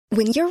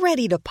When you're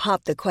ready to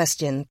pop the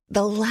question,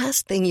 the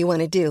last thing you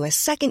want to do is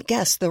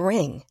second-guess the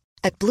ring.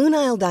 At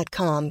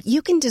BlueNile.com,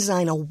 you can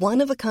design a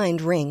one-of-a-kind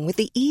ring with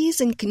the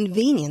ease and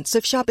convenience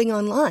of shopping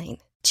online.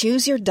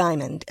 Choose your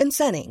diamond and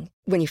setting.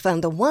 When you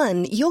find the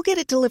one, you'll get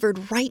it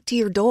delivered right to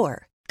your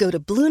door. Go to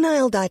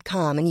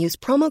BlueNile.com and use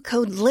promo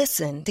code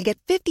LISTEN to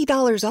get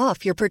 $50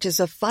 off your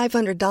purchase of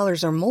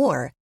 $500 or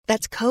more.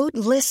 That's code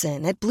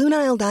LISTEN at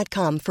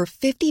BlueNile.com for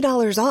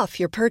 $50 off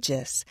your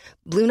purchase.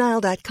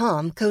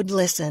 BlueNile.com, code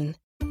LISTEN.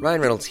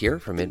 Ryan Reynolds here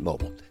from Mint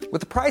Mobile. With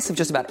the price of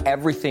just about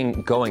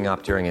everything going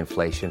up during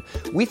inflation,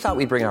 we thought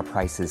we'd bring our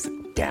prices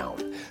down.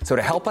 So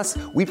to help us,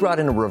 we brought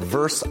in a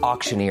reverse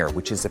auctioneer,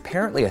 which is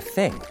apparently a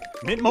thing.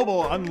 Mint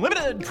Mobile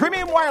Unlimited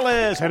Premium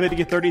Wireless. How to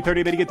get 30,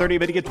 30, bit to get 30,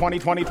 bit to get 20,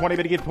 20, 20,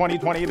 bit to get 20,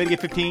 20, bit to get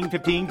 15,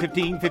 15,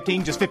 15,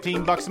 15, just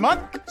 $15 a month?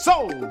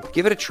 Sold!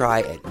 Give it a try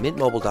at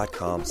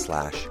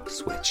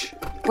mintmobile.com/switch.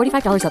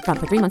 $45 up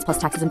front for 3 months plus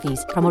taxes and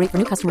fees. Promo rate for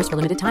new customers for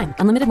limited time.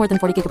 Unlimited more than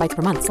 40 gigabytes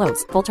per month.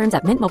 Slows full terms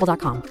at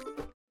mintmobile.com.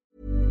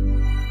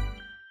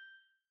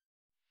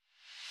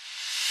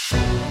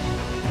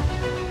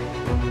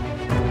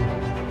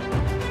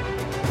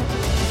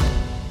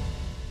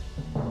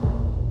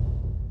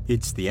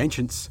 It's The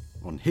Ancients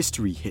on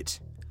History Hit.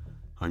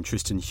 I'm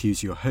Tristan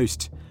Hughes, your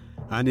host,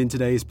 and in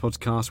today's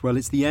podcast, well,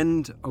 it's the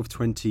end of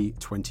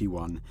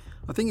 2021.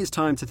 I think it's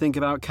time to think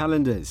about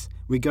calendars.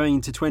 We're going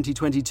into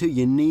 2022.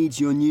 You need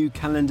your new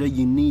calendar,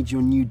 you need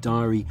your new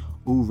diary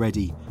all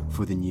ready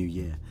for the new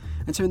year.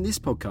 And so in this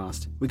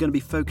podcast, we're going to be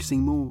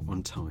focusing more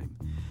on time.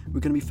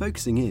 We're going to be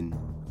focusing in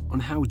on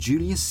how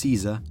Julius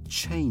Caesar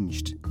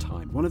changed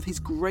time. One of his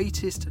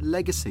greatest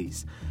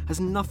legacies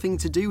has nothing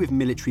to do with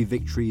military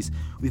victories,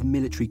 with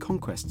military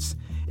conquests.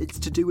 It's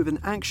to do with an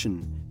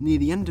action near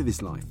the end of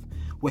his life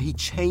where he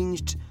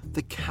changed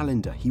the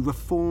calendar. He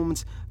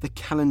reformed the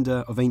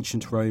calendar of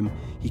ancient Rome.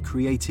 He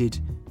created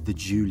the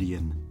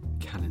Julian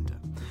calendar.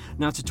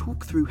 Now, to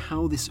talk through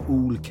how this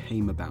all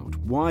came about,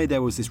 why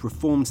there was this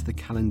reform to the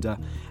calendar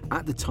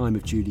at the time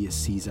of Julius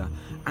Caesar,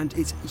 and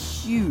its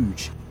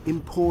huge,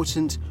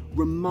 important,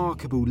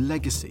 remarkable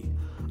legacy,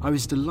 I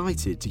was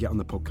delighted to get on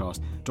the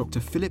podcast Dr.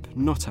 Philip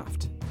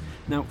Notaft.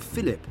 Now,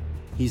 Philip,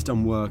 he's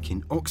done work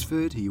in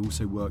Oxford, he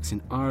also works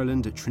in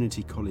Ireland at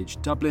Trinity College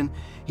Dublin.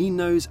 He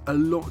knows a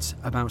lot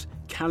about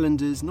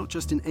calendars, not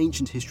just in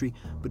ancient history,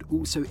 but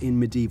also in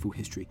medieval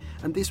history.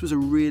 And this was a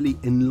really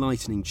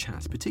enlightening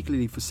chat,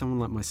 particularly for someone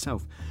like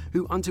myself,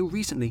 who until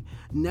recently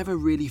never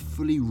really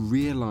fully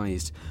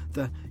realised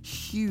the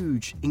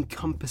huge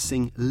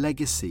encompassing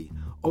legacy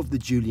of the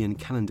Julian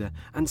calendar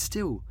and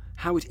still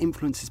how it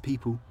influences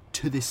people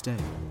to this day.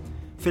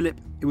 Philip,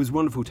 it was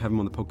wonderful to have him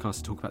on the podcast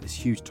to talk about this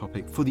huge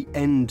topic for the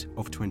end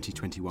of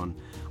 2021.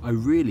 I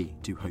really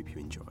do hope you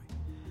enjoy.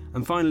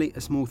 And finally,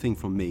 a small thing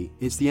from me.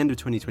 It's the end of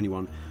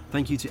 2021.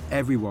 Thank you to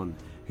everyone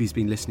who's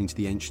been listening to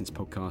the Ancients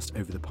podcast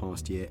over the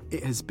past year.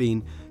 It has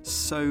been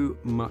so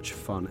much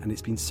fun, and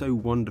it's been so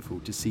wonderful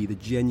to see the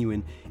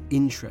genuine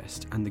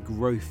interest and the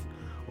growth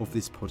of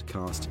this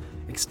podcast,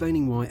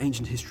 explaining why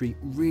ancient history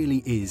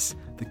really is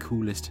the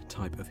coolest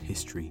type of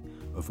history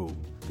of all.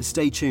 But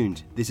stay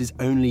tuned, this is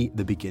only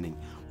the beginning.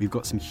 We've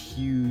got some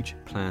huge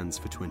plans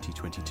for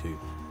 2022,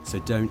 so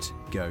don't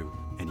go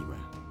anywhere.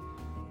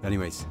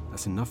 Anyways,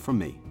 that's enough from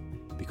me,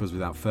 because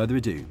without further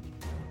ado,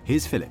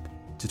 here's Philip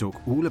to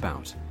talk all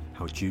about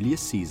how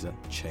Julius Caesar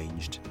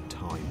changed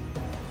time.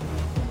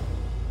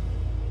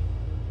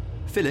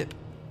 Philip,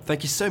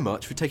 thank you so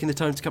much for taking the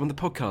time to come on the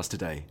podcast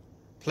today.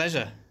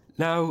 Pleasure.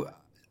 Now,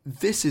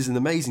 this is an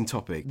amazing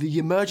topic. The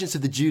emergence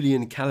of the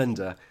Julian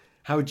calendar,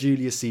 how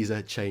Julius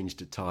Caesar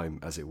changed time,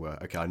 as it were.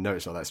 Okay, I know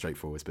it's not that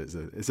straightforward, but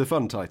it's a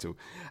fun title.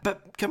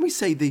 But can we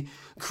say the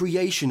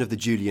creation of the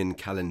Julian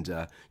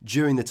calendar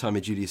during the time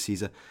of Julius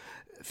Caesar,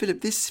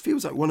 Philip, this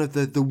feels like one of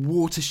the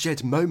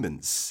watershed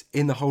moments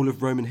in the whole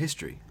of Roman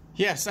history.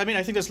 Yes, I mean,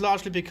 I think it's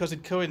largely because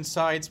it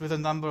coincides with a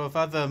number of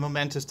other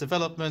momentous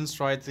developments,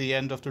 right? The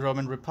end of the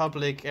Roman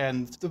Republic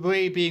and the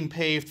way being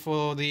paved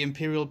for the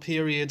imperial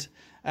period.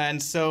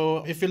 And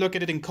so if you look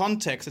at it in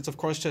context, it's of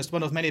course just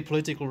one of many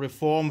political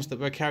reforms that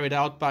were carried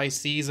out by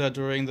Caesar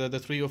during the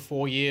 3 or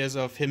 4 years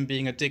of him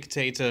being a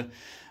dictator.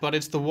 But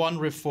it's the one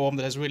reform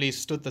that has really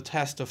stood the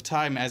test of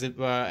time, as it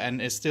were,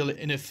 and is still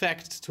in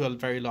effect to a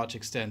very large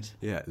extent.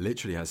 Yeah, it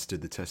literally has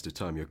stood the test of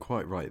time. You're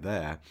quite right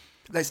there.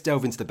 Let's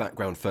delve into the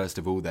background first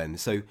of all then.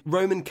 So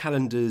Roman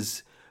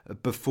calendars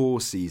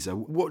before Caesar,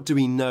 what do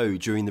we know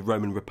during the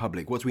Roman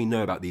Republic? What do we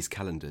know about these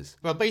calendars?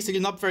 Well, basically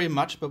not very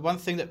much, but one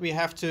thing that we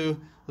have to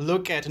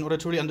look at in order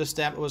to really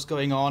understand what was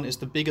going on is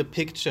the bigger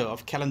picture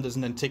of calendars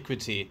in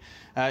antiquity.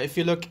 If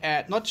you look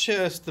at not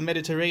just the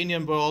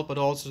Mediterranean world, but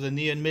also the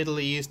Near and Middle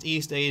East,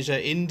 East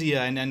Asia,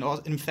 India, and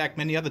in fact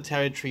many other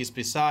territories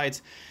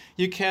besides,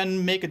 you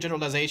can make a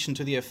generalization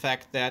to the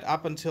effect that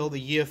up until the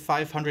year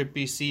 500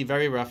 BC,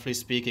 very roughly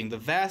speaking, the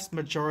vast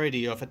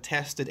majority of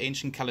attested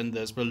ancient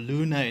calendars were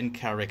lunar in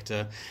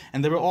character,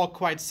 and they were all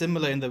quite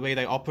similar in the way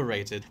they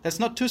operated. That's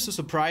not too so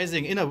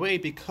surprising in a way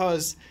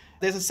because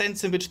There's a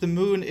sense in which the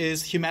moon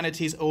is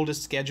humanity's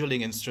oldest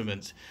scheduling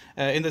instrument,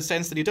 in the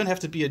sense that you don't have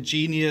to be a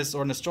genius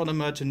or an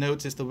astronomer to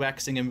notice the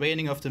waxing and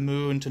waning of the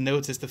moon, to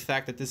notice the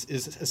fact that this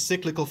is a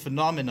cyclical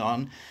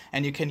phenomenon,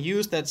 and you can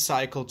use that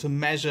cycle to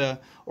measure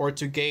or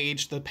to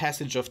gauge the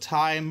passage of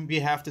time. We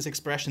have this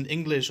expression in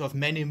English of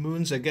many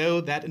moons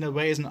ago. That in a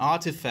way is an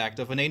artifact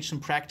of an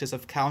ancient practice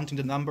of counting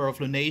the number of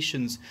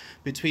lunations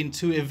between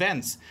two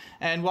events.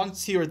 And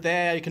once you're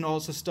there, you can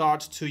also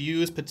start to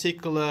use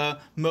particular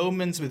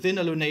moments within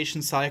a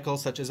lunation cycle,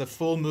 such as a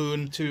full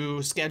moon,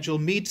 to schedule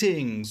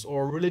meetings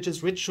or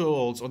religious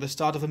rituals or the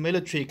start of a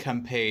military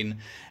campaign.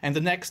 And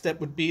the next step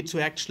would be to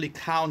actually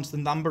count the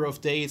number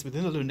of days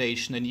within a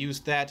lunation and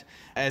use that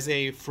as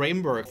a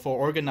framework for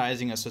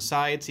organizing a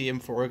society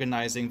and for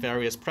organizing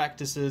various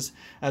practices.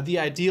 The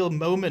ideal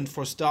moment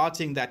for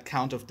starting that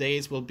count of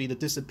days will be the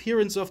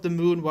disappearance of the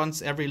moon.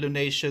 Once every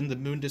lunation, the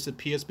moon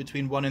disappears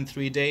between 1 and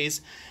 3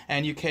 days,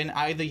 and you can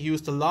either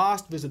use the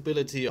last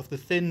visibility of the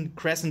thin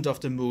crescent of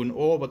the moon,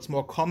 or what's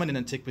more common in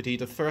antiquity,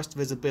 the first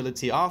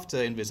visibility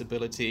after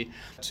invisibility,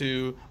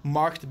 to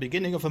mark the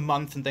beginning of a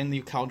month, and then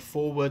you count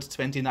forward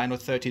 29 or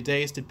 30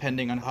 days,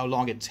 depending on how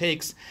long it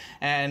takes,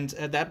 and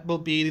that will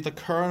be the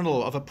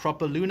kernel of a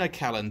proper lunar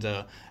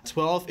calendar.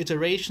 12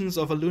 iterations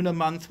of a lunar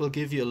month will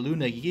give you a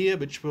lunar year,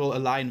 which will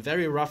align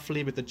very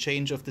roughly with the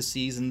change of the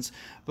seasons,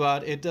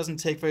 but it doesn't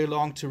take very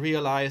long to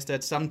realize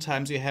that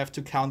sometimes you have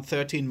to count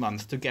 13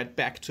 months to get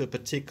back to a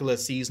particular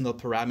seasonal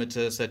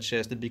parameter, such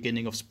as the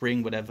beginning of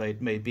spring, whatever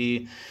it may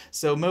be.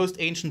 So most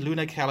ancient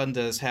lunar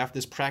calendars have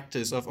this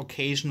practice of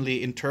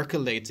occasionally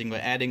intercalating or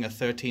adding a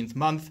 13th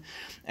month.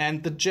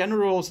 And the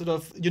general sort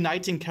of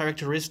uniting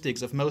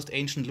characteristics of most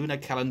ancient lunar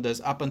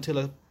calendars up until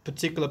a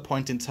particular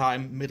point in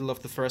time, middle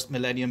of the first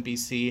millennium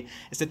BC,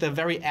 is that they're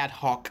very ad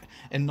hoc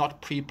and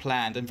not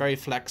pre-planned and very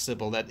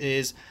flexible. That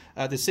is,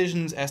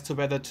 decisions as to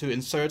whether to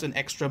insert an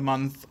extra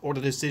month or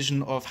the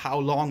decision of how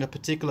long a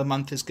particular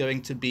month is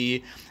going to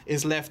be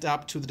is left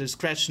up to the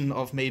discretion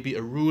of maybe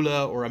a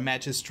ruler or a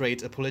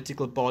magistrate, a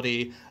political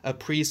body, a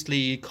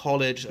priestly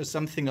college, or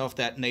something of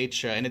that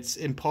nature. And it's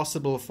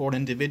impossible for an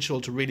individual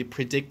to really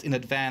predict in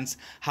advance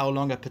how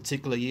long a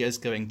particular year is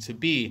going to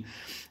be.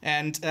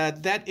 And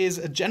that is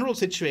a general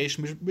situation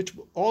which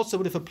also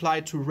would have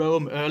applied to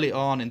Rome early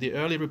on in the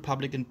early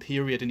Republican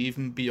period, and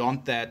even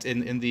beyond that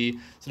in the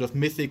sort of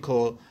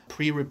mythical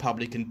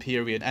pre-Republican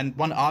period. And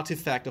one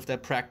artifact of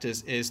that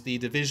practice is the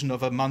division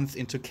of a month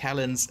into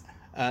calends,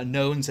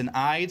 nones and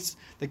ides.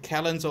 The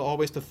calends are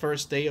always the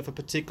first day of a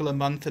particular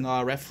month and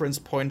are a reference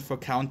point for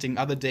counting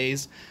other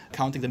days,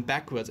 counting them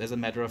backwards, as a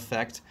matter of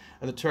fact.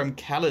 The term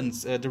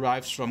calends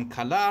derives from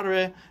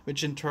calare,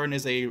 which in turn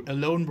is a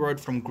loan word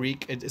from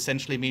Greek. It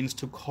essentially means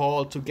to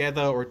call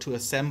together or to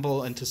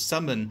assemble and to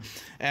summon.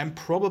 And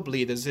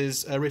probably this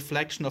is a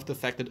reflection of the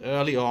fact that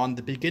early on,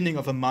 the beginning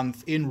of a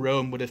month in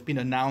Rome would have been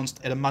announced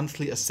at a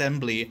monthly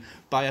assembly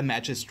by a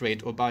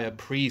magistrate or by a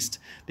priest,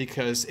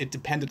 because it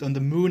depended on the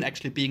moon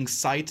actually being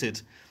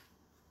sighted,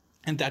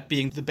 and that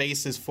being the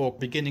basis for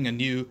beginning a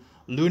new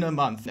lunar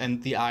month.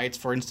 And the ides,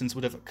 for instance,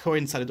 would have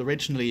coincided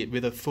originally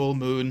with a full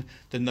moon.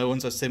 The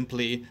nones are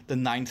simply the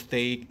 9th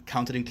day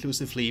counted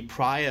inclusively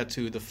prior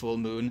to the full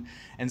moon.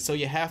 And so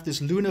you have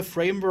this lunar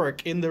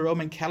framework in the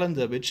Roman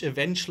calendar, which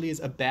eventually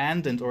is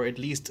abandoned, or at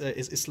least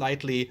is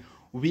slightly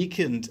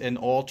weakened and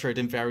altered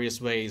in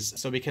various ways.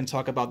 So we can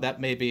talk about that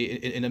maybe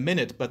in a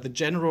minute. But the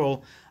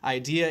general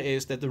idea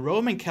is that the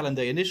Roman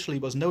calendar initially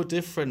was no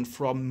different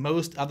from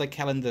most other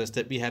calendars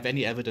that we have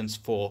any evidence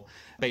for,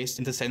 based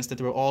in the sense that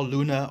they were all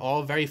lunar,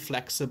 all very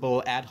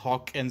flexible, ad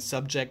hoc, and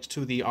subject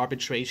to the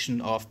arbitration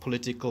of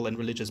political and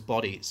religious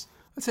bodies.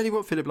 I'll tell you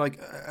what, Philip, like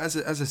as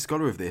a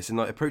scholar of this and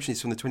like approaching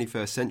this from the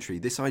 21st century,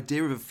 this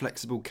idea of a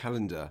flexible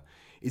calendar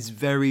is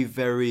very,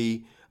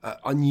 very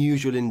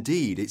unusual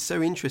indeed. It's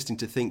so interesting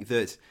to think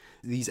that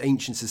these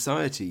ancient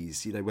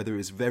societies, you know, whether it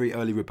was very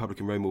early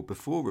Republican Rome or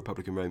before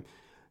Republican Rome,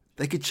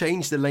 they could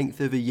change the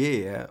length of a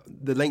year,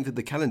 the length of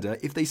the calendar,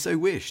 if they so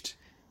wished.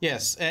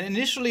 Yes, and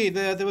initially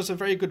there was a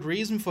very good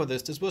reason for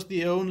this. This was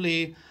the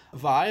only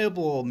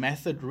viable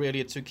method,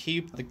 really, to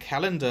keep the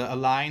calendar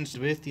aligned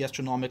with the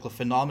astronomical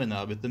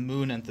phenomena, with the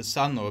moon and the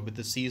sun, or with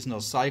the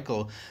seasonal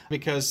cycle.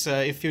 Because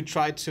if you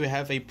try to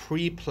have a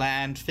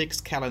pre-planned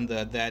fixed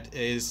calendar that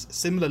is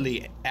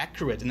similarly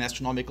accurate in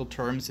astronomical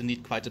terms, you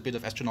need quite a bit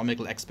of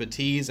astronomical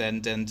expertise,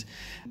 and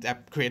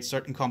that creates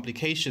certain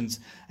complications.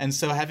 And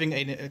so having,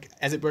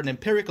 as it were, an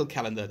empirical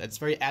calendar that's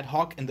very ad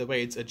hoc in the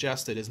way it's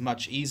adjusted is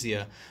much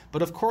easier.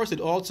 But of course, it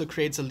also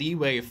creates a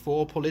leeway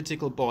for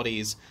political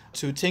bodies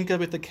to tinker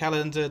with the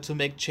calendar, to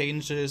make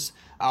changes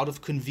out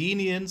of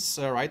convenience.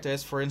 Right?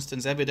 There's, for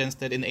instance, evidence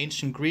that in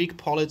ancient Greek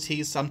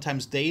polities,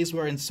 sometimes days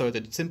were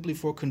inserted simply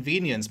for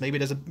convenience. Maybe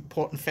there's an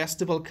important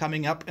festival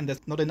coming up and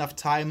there's not enough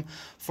time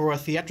for a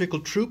theatrical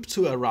troupe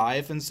to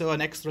arrive, and so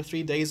an extra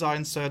 3 days are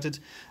inserted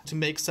to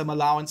make some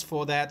allowance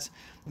for that.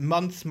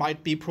 Months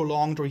might be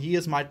prolonged or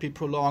years might be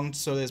prolonged,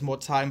 so there's more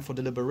time for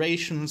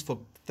deliberations, for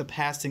the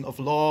passing of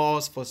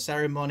laws, for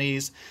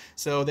ceremonies.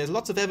 So there's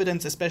lots of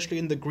evidence, especially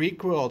in the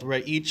Greek world,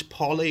 where each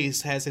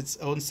polis has its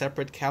own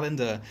separate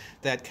calendar,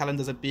 that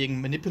calendars are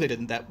being manipulated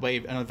in that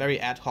way on a very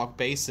ad hoc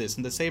basis.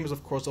 And the same is,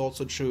 of course,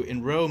 also true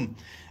in Rome.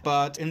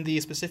 But in the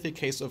specific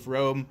case of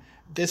Rome,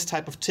 this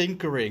type of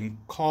tinkering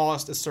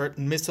caused a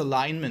certain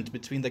misalignment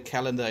between the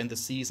calendar and the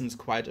seasons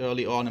quite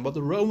early on. And what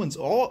the Romans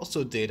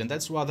also did, and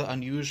that's rather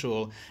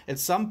unusual, at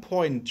some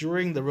point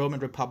during the Roman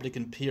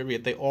Republican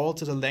period, they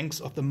altered the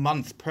length of the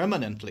month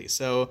permanently.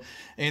 So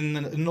in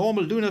a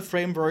normal lunar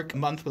framework, a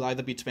month will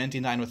either be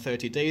 29 or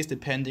 30 days,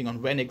 depending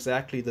on when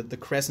exactly the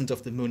crescent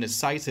of the moon is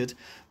sighted.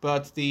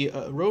 But the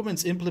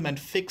Romans implement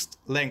fixed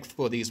length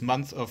for these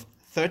months of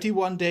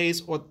 31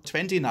 days or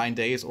 29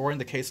 days, or in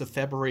the case of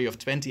February of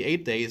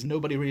 28 days.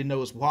 Nobody really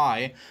knows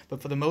why,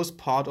 but for the most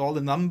part, all the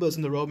numbers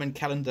in the Roman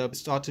calendar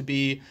start to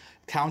be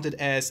counted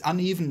as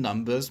uneven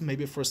numbers,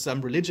 maybe for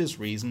some religious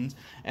reasons.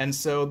 And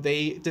so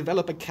they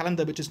develop a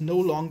calendar which is no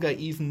longer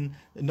even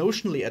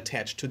notionally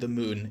attached to the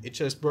moon. It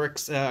just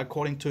works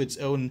according to its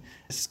own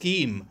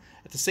scheme.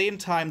 At the same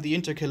time, the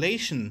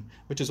intercalation,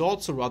 which is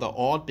also rather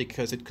odd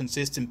because it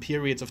consists in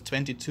periods of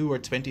 22 or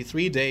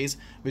 23 days,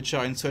 which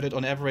are inserted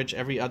on average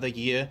every other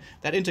year,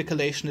 that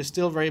intercalation is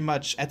still very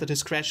much at the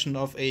discretion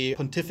of a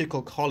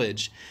pontifical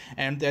college.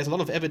 And there's a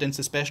lot of evidence,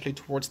 especially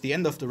towards the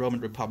end of the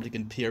Roman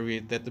Republican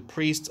period, that the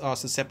priests are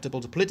susceptible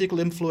to political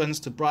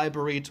influence, to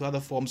bribery, to other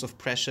forms of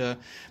pressure,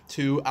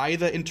 to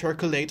either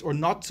intercalate or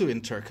not to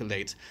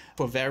intercalate.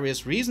 For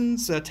various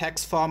reasons,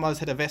 tax farmers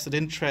had a vested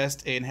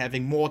interest in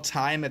having more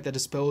time at their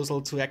disposal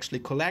to actually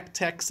collect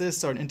taxes,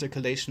 so an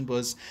intercalation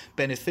was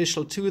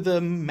beneficial to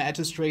them.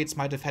 Magistrates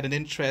might have had an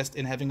interest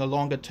in having a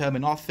longer term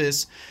in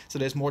office, so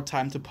there's more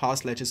time to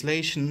pass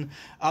legislation.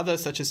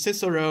 Others, such as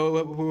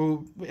Cicero,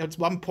 who at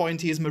one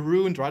point he is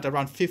marooned, right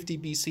around 50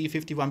 BC,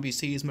 51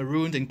 BC, he's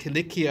marooned in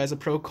Cilicia as a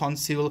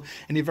proconsul,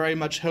 and he very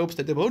much hopes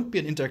that there won't be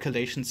an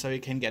intercalation so he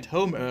can get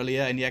home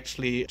earlier, and he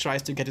actually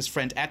tries to get his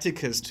friend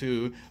Atticus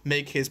to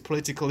make his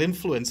political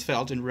influence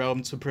felt in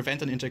Rome to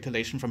prevent an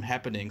intercalation from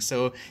happening.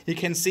 So you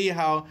can see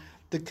how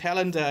the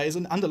calendar is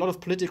under a lot of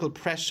political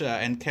pressure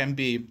and can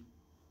be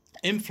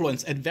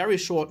influenced at very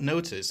short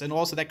notice. And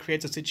also that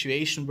creates a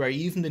situation where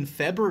even in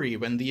February,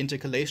 when the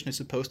intercalation is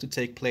supposed to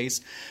take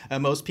place,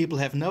 most people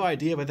have no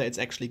idea whether it's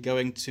actually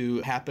going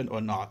to happen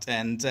or not.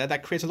 And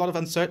that creates a lot of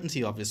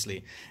uncertainty,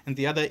 obviously. And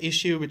the other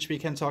issue which we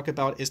can talk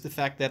about is the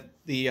fact that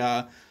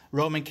the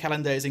Roman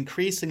calendar is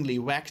increasingly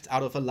whacked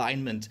out of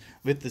alignment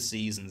with the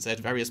seasons at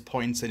various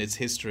points in its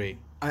history.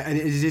 And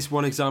is this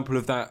one example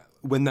of that?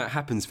 When that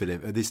happens,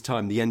 Philip, at this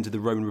time, the end of the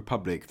Roman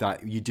Republic,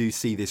 that you do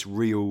see this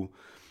real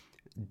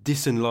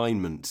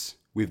disalignment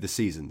with the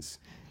seasons?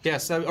 Yeah,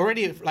 so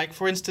already, like,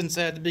 for instance,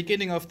 at the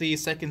beginning of the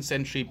 2nd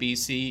century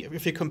BC,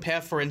 if you compare,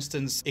 for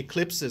instance,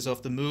 eclipses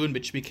of the moon,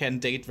 which we can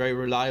date very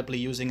reliably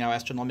using our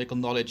astronomical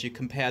knowledge, you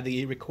compare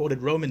the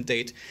recorded Roman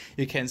date,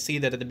 you can see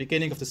that at the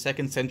beginning of the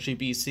 2nd century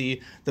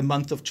BC, the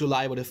month of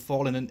July would have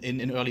fallen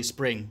in early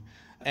spring.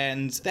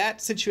 And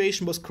that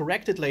situation was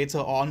corrected later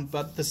on,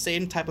 but the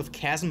same type of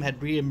chasm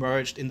had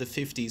re-emerged in the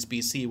 50s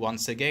BC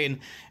once again.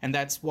 And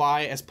that's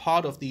why, as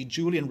part of the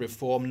Julian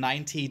reform,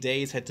 90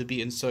 days had to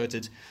be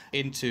inserted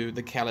into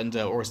the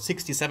calendar, or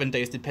 67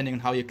 days, depending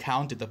on how you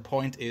count it. The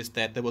point is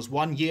that there was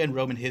 1 year in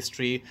Roman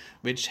history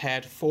which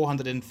had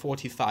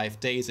 445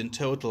 days in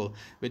total,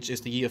 which is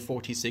the year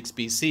 46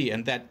 BC.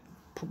 And that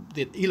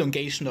the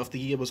elongation of the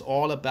year was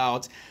all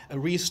about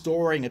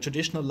restoring a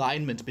traditional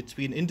alignment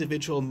between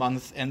individual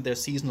months and their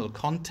seasonal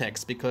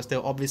context, because there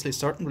are obviously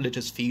certain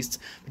religious feasts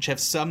which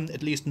have some,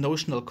 at least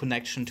notional,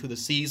 connection to the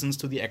seasons,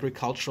 to the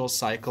agricultural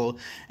cycle,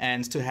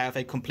 and to have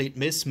a complete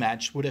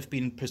mismatch would have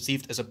been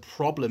perceived as a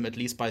problem, at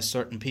least by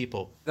certain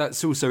people.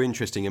 That's also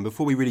interesting. And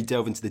before we really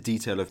delve into the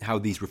detail of how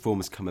these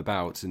reforms come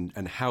about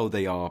and how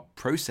they are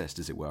processed,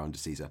 as it were, under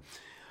Caesar,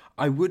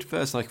 I would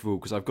first, like of all,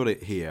 because I've got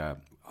it here,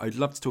 I'd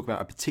love to talk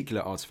about a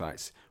particular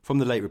artefact from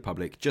the late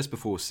Republic, just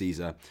before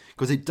Caesar,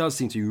 because it does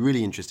seem to be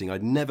really interesting.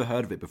 I'd never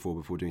heard of it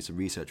before doing some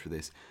research for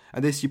this.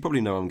 And this, you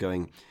probably know I'm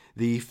going,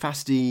 the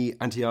Fasti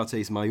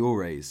Antiates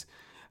Maiores.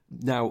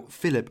 Now,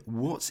 Philip,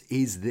 what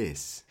is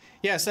this?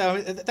 Yeah,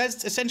 so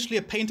that's essentially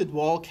a painted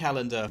wall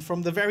calendar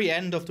from the very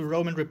end of the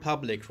Roman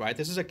Republic, right?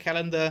 This is a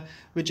calendar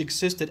which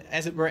existed,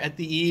 as it were, at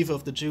the eve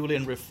of the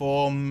Julian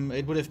reform.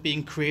 It would have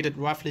been created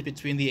roughly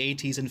between the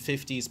 80s and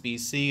 50s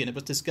BC, and it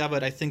was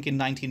discovered, I think, in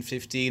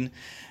 1915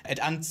 at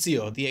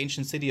Anzio, the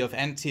ancient city of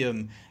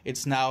Antium.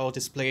 It's now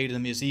displayed in a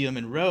museum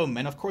in Rome,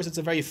 and of course it's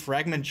a very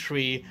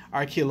fragmentary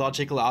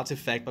archaeological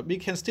artifact, but we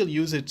can still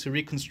use it to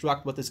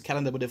reconstruct what this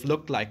calendar would have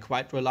looked like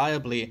quite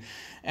reliably.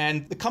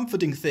 And the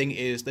comforting thing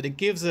is that it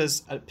gives us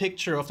a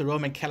picture of the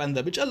Roman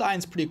calendar which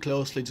aligns pretty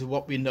closely to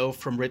what we know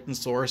from written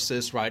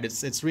sources, right?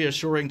 It's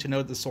reassuring to know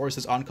that the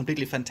sources aren't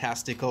completely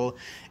fantastical.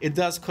 It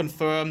does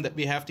confirm that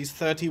we have these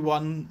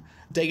 31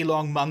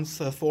 day-long months,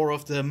 4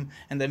 of them,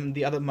 and then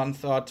the other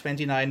months are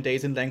 29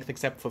 days in length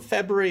except for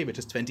February, which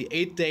is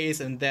 28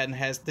 days, and then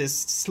has this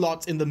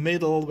slot in the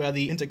middle where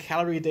the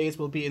intercalary days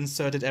will be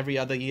inserted every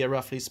other year,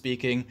 roughly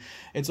speaking.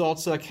 It's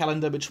also a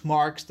calendar which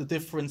marks the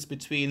difference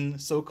between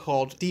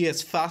so-called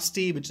dies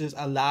fasti, which is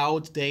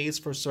allowed days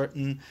for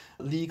certain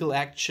legal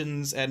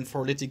actions and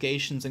for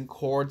litigations in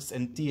courts,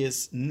 and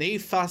dies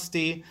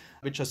nefasti,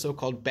 which are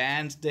so-called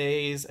banned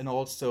days, and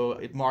also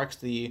it marks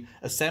the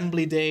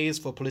assembly days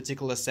for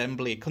political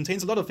assembly. It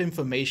contains a lot of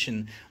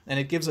information, and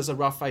it gives us a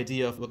rough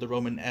idea of what the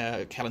Roman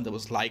calendar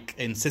was like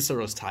in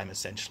Cicero's time,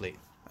 essentially.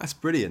 That's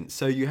brilliant.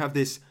 So you have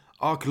this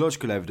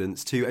archaeological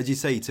evidence to, as you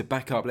say, to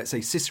back up, let's say,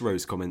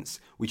 Cicero's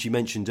comments, which you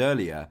mentioned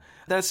earlier.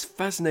 That's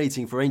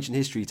fascinating for ancient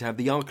history to have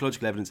the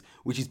archaeological evidence,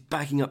 which is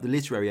backing up the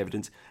literary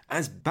evidence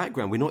as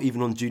background. We're not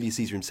even on Julius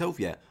Caesar himself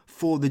yet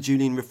for the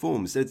Julian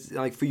reforms. So it's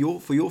like for your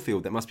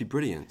field, that must be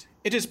brilliant.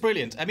 It is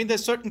brilliant. I mean,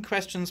 there's certain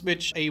questions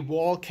which a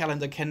wall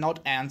calendar cannot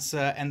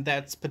answer, and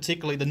that's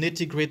particularly the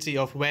nitty-gritty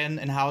of when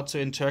and how to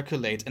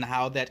intercalate and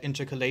how that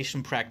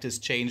intercalation practice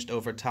changed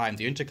over time.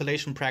 The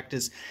intercalation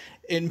practice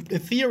in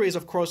theory is,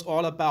 of course,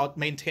 all about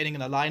maintaining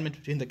an alignment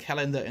between the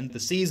calendar and the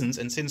seasons,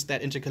 and since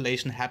that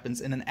intercalation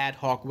happens in an ad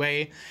hoc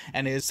way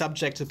and is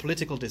subject to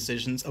political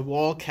decisions, a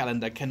wall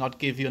calendar cannot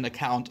give you an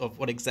account of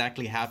what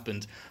exactly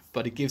happened,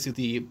 but it gives you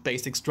the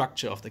basic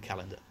structure of the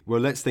calendar.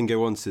 Well, let's then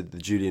go on to the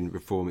Julian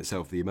reform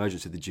itself, the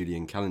emergence of the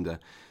Julian calendar.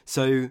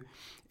 So,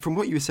 from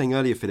what you were saying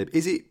earlier, Philip,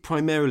 is it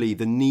primarily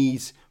the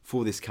need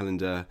for this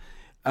calendar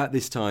at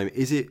this time?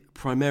 Is it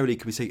primarily,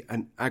 could we say,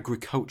 an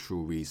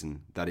agricultural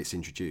reason that it's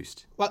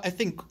introduced? Well, I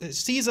think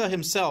Caesar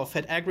himself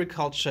had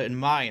agriculture in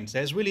mind.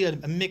 There's really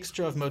a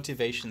mixture of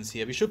motivations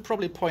here. We should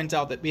probably point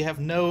out that we have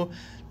no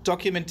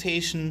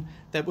documentation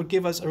that would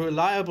give us a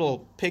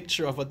reliable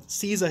picture of what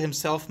Caesar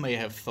himself may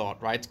have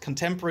thought, right?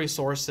 Contemporary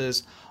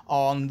sources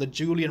on the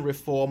Julian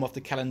reform of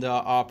the calendar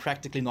are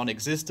practically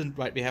non-existent,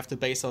 right? We have to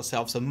base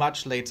ourselves on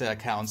much later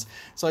accounts.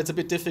 So it's a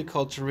bit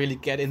difficult to really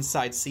get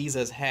inside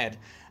Caesar's head.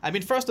 I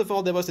mean, first of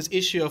all, there was this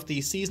issue of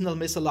the seasonal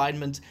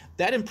misalignment.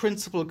 That in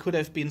principle could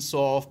have been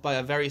solved by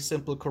a very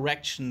simple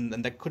correction,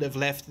 and that could have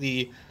left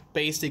the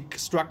basic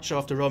structure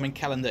of the Roman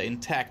calendar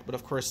intact. But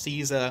of course,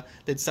 Caesar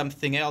did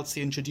something else.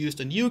 He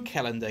introduced a new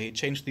calendar. He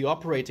changed the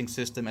operating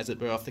system, as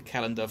it were, of the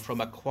calendar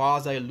from a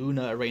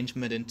quasi-lunar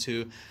arrangement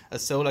into a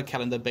solar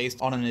calendar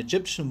based on an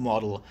Egyptian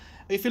model.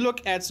 If you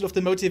look at sort of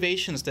the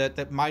motivations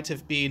that might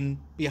have been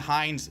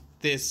behind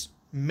this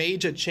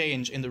major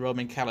change in the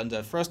Roman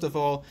calendar, first of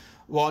all,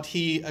 what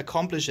he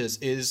accomplishes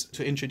is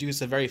to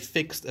introduce a very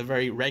fixed, a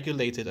very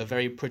regulated, a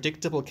very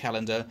predictable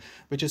calendar,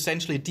 which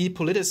essentially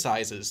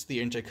depoliticizes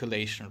the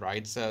intercalation,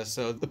 right?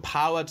 So the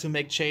power to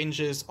make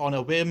changes on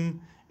a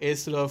whim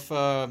is sort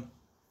of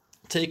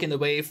taken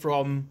away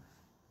from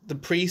the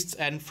priests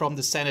and from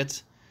the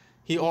Senate.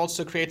 He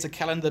also creates a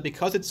calendar,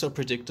 because it's so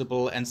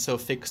predictable and so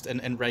fixed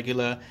and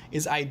regular,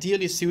 is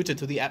ideally suited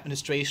to the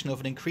administration of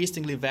an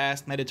increasingly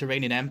vast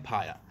Mediterranean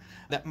empire.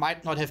 That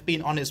might not have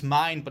been on his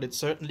mind, but it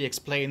certainly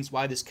explains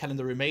why this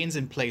calendar remains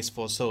in place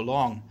for so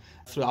long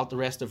throughout the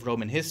rest of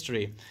Roman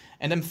history.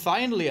 And then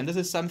finally, and this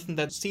is something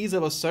that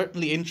Caesar was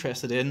certainly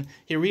interested in,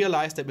 he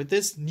realized that with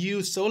this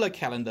new solar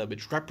calendar,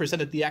 which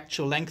represented the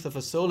actual length of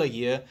a solar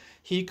year,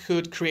 he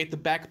could create the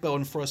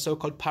backbone for a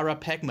so-called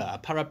parapegma. A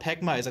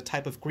parapegma is a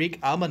type of Greek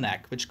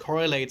almanac which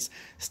correlates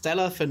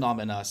stellar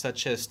phenomena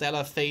such as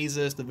stellar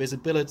phases, the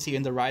visibility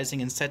and the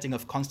rising and setting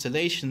of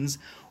constellations,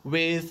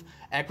 with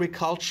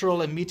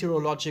agricultural and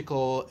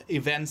meteorological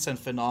events and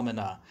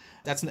phenomena.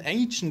 That's an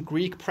ancient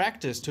Greek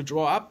practice to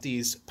draw up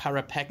these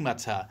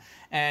parapegmata.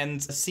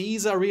 And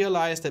Caesar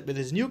realized that with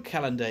his new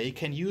calendar, he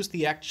can use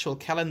the actual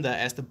calendar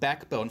as the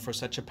backbone for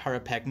such a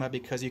parapegma,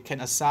 because you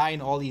can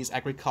assign all these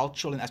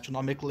agricultural and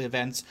astronomical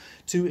events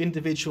to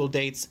individual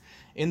dates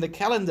in the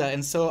calendar.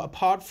 And so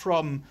apart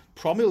from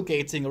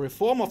promulgating a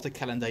reform of the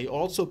calendar, he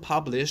also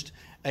published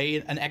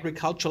an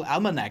agricultural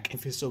almanac,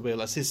 if you so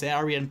will, a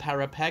Caesarian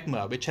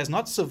parapegma, which has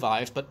not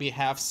survived, but we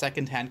have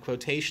second-hand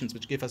quotations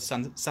which give us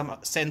some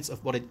sense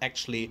of what it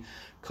actually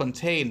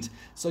contained.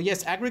 So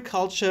yes,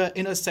 agriculture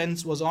in a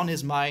sense was on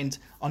his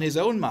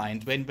own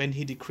mind when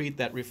he decreed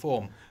that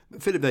reform.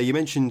 Philip, there you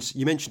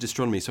mentioned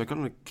astronomy, so I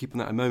kind of keep on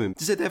that a moment.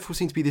 Does there therefore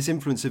seem to be this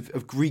influence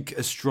of Greek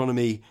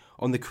astronomy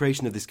on the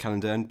creation of this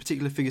calendar, and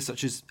particular figures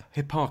such as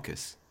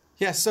Hipparchus?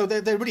 Yes, so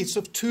there are really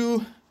sort of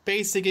two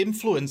basic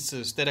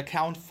influences that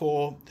account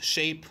for the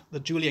shape the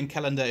Julian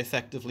calendar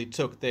effectively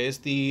took. There's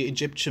the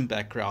Egyptian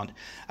background.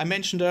 I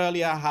mentioned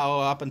earlier how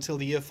up until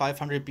the year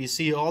 500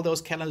 BC, all those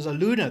calendars are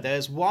lunar.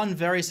 There's one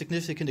very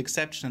significant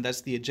exception, and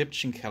that's the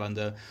Egyptian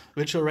calendar,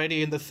 which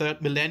already in the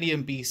 3rd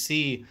millennium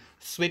BC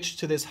switched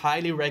to this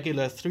highly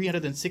regular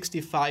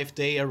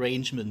 365-day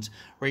arrangement,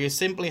 where you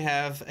simply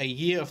have a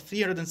year of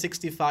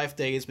 365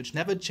 days, which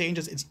never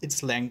changes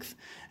its length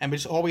and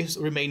which always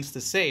remains the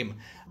same.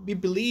 We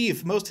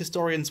believe, most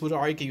historians would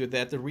argue,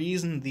 that the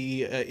reason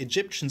the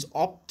Egyptians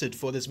opted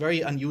for this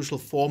very unusual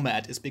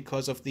format is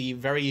because of the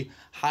very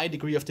high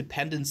degree of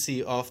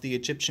dependency of the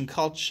Egyptian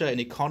culture and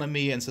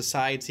economy and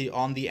society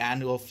on the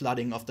annual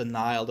flooding of the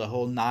Nile, the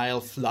whole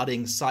Nile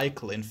flooding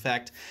cycle. In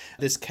fact,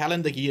 this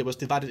calendar year was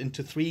divided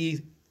into 3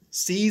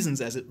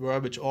 seasons, as it were,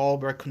 which all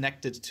were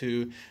connected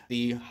to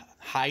the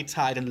high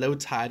tide and low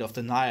tide of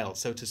the Nile,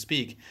 so to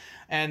speak.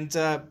 And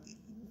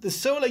the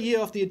solar year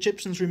of the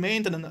Egyptians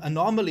remained an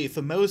anomaly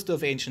for most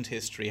of ancient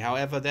history.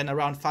 However, then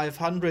around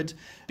 500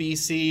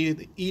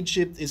 BC,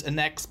 Egypt is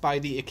annexed by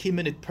the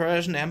Achaemenid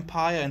Persian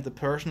Empire, and the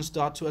Persians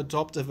start to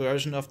adopt a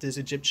version of this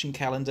Egyptian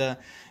calendar.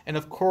 And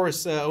of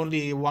course,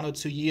 only 1 or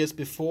 2 years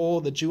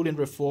before the Julian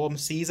reform,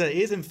 Caesar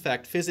is in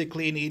fact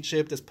physically in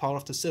Egypt as part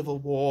of the civil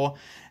war,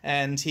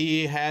 and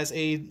he has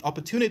an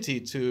opportunity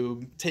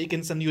to take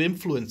in some new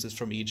influences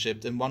from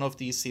Egypt. And one of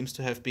these seems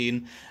to have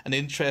been an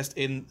interest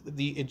in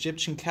the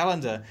Egyptian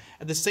calendar.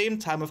 At the same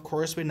time, of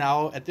course, we're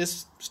now at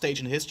this stage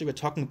in history, we're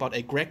talking about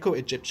a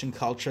Greco-Egyptian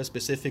culture,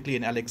 specifically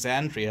in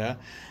Alexandria.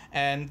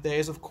 And there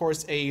is, of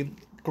course, a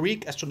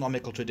Greek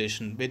astronomical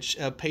tradition, which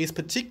pays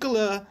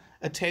particular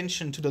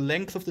attention to the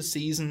length of the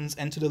seasons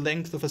and to the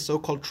length of a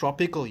so-called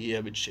tropical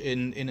year, which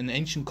in an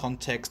ancient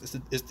context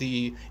is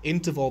the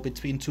interval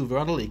between 2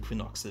 vernal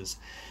equinoxes.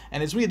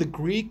 And it's really the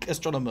Greek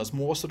astronomers,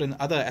 more so than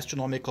other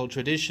astronomical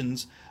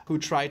traditions, who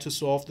try to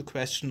solve the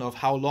question of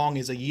how long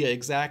is a year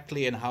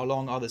exactly and how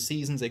long are the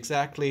seasons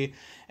exactly.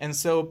 And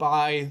so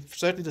by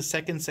certainly the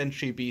 2nd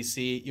century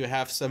BC, you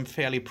have some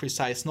fairly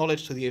precise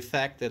knowledge to the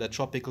effect that a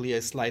tropical year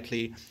is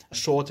slightly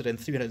shorter than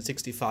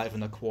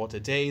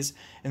 365.25 days.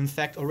 In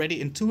fact, already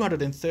in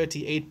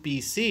 238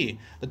 BC,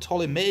 the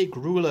Ptolemaic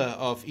ruler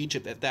of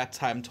Egypt at that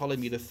time,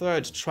 Ptolemy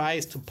III,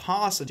 tries to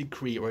pass a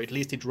decree, or at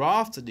least he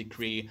drafts a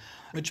decree,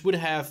 which would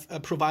have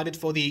provided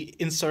for the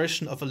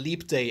insertion of a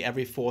leap day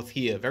every 4th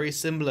year, very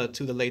similar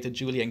to the later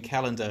Julian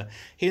calendar.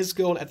 His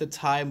goal at the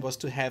time was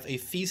to have a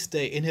feast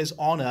day in his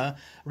honor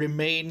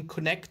remain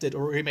connected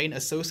or remain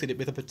associated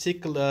with a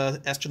particular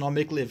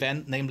astronomical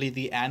event, namely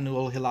the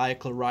annual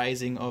heliacal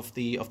rising of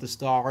the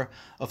star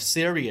of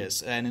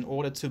Sirius. And in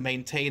order to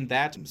maintain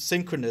that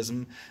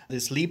synchronism,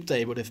 this leap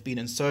day would have been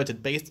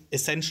inserted based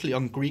essentially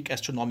on Greek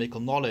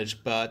astronomical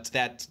knowledge, but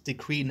that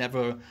decree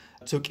never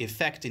took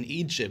effect in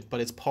Egypt.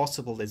 But it's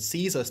possible that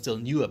Caesar still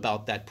knew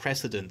about that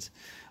precedent,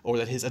 or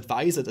that his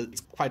advisor,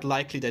 it's quite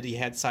likely that he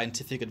had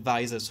scientific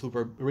advisors who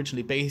were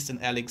originally based in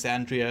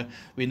Alexandria.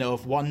 We know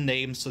of one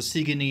named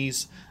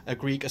Sosigenes, a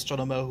Greek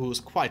astronomer who was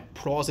quite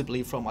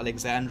plausibly from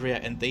Alexandria,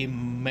 and they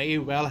may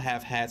well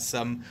have had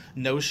some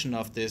notion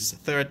of this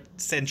 3rd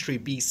century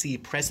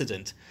BC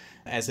precedent,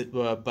 as it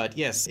were. But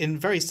yes, in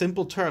very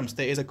simple terms,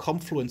 there is a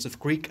confluence of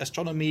Greek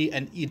astronomy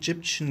and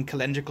Egyptian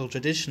calendrical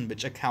tradition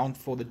which account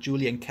for the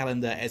Julian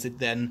calendar as it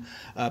then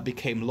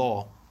became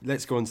law.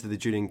 Let's go on to the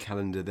Julian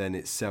calendar then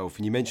itself.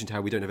 And you mentioned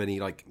how we don't have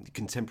any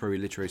contemporary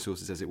literary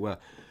sources, as it were.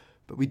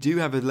 But we do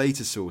have a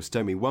later source,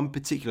 don't we? One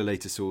particular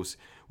later source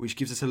which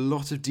gives us a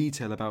lot of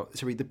detail about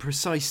the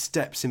precise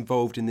steps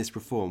involved in this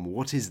reform.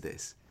 What is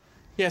this?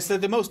 Yes,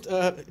 the most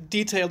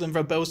detailed and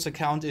verbose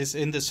account is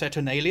in the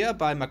Saturnalia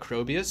by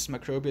Macrobius.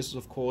 Macrobius is,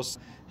 of course,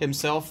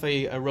 himself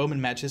a Roman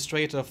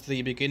magistrate of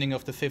the beginning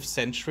of the 5th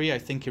century. I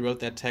think he wrote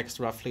that text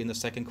roughly in the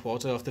 2nd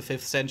quarter of the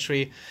 5th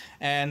century.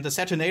 And the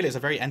Saturnalia is a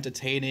very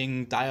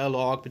entertaining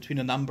dialogue between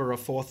a number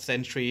of 4th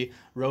century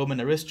Roman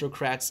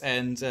aristocrats.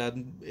 And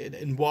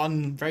in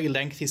one very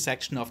lengthy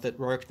section of that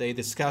work, they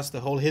discuss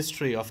the whole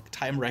history of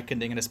time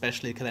reckoning and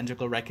especially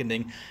calendrical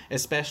reckoning,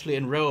 especially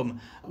in Rome.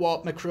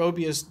 What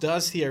Macrobius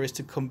does here is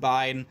to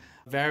combine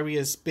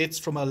various bits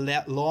from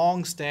a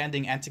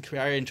long-standing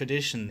antiquarian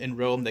tradition in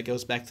Rome that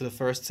goes back to the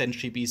 1st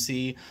century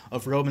BC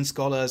of Roman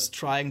scholars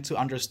trying to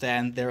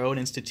understand their own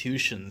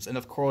institutions. And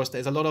of course,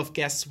 there's a lot of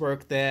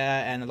guesswork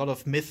there and a lot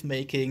of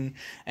myth-making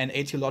and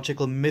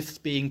aetiological myths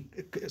being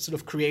sort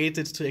of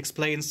created to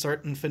explain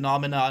certain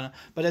phenomena,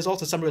 but there's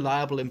also some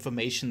reliable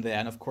information there.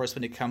 And of course,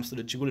 when it comes to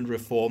the Julian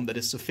reform, that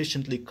is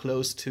sufficiently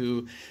close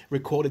to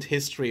recorded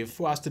history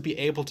for us to be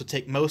able to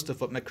take most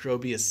of what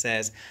Macrobius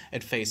says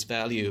at face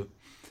value.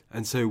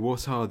 And so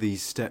what are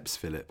these steps,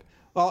 Philip?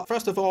 Well,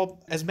 first of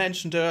all, as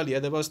mentioned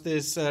earlier, there was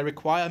this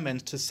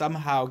requirement to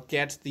somehow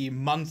get the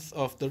month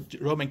of the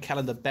Roman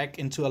calendar back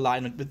into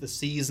alignment with the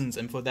seasons.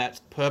 And for that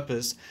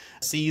purpose,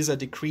 Caesar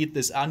decreed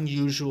this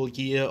unusual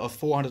year of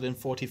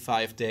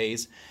 445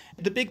 days.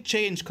 The big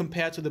change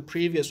compared to the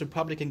previous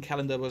Republican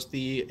calendar was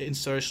the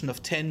insertion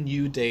of 10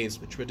 new days,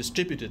 which were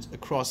distributed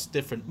across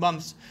different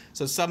months.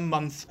 So some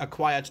months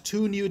acquired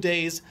 2 new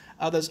days,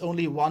 others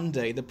only 1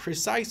 day. The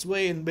precise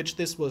way in which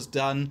this was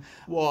done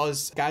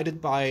was guided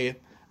by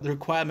the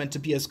requirement to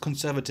be as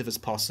conservative as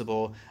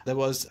possible. There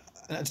was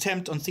an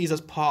attempt on Caesar's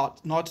part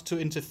not to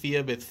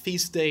interfere with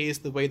feast days,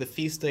 the way the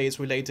feast days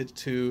related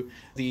to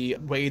the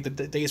way the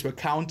days were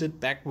counted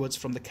backwards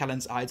from the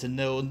calends, ides, and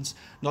nones,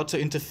 not to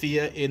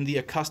interfere in the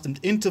accustomed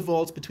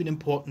intervals between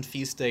important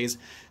feast days.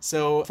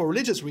 So for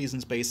religious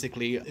reasons,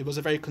 basically, it was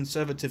a very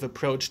conservative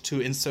approach to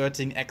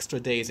inserting extra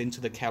days into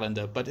the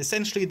calendar. But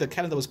essentially, the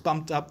calendar was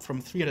bumped up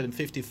from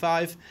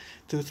 355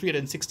 to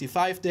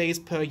 365 days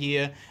per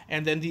year.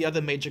 And then the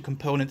other major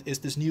component is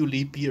this new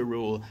leap year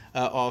rule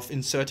of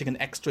inserting an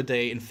extra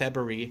day in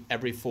February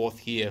every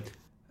fourth year.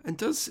 And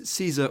does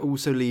Caesar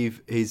also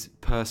leave his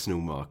personal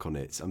mark on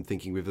it? I'm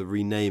thinking with the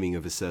renaming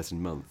of a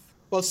certain month.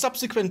 Well,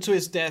 subsequent to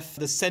his death,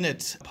 the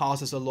Senate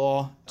passes a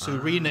law to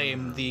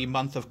rename the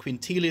month of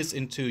Quintilius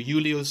into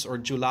Julius, or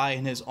July,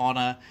 in his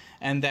honor.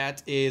 And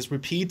that is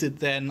repeated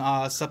then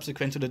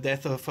subsequent to the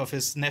death of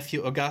his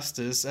nephew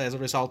Augustus. As a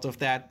result of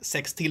that,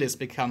 Sextilis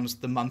becomes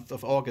the month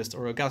of August,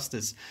 or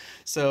Augustus.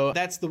 So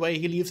that's the way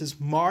he leaves his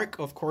mark,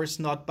 of course,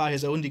 not by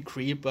his own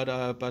decree, but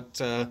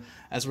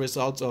as a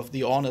result of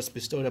the honors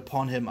bestowed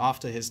upon him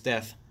after his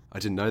death. I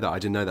didn't know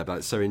that, but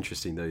it's so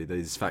interesting, though,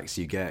 those facts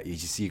you get. You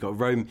see, you've got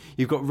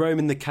Rome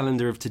in the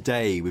calendar of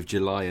today with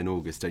July and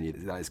August, don't you?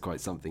 That is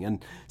quite something.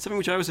 And something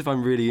which I also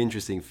find really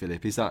interesting,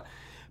 Philip, is that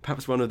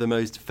perhaps one of the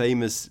most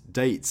famous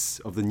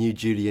dates of the new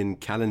Julian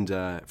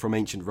calendar from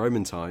ancient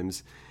Roman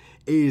times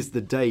is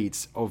the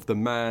date of the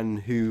man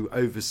who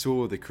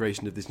oversaw the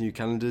creation of this new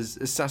calendar's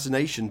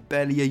assassination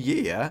barely a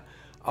year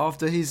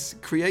after his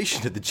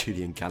creation of the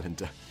Julian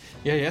calendar.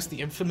 Yes, the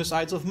infamous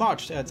Ides of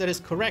March. That is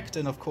correct.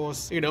 And of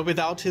course,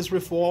 without his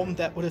reform,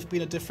 that would have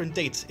been a different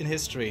date in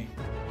history.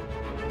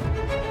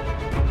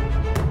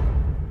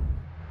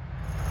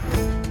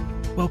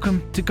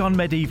 Welcome to Gone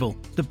Medieval,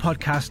 the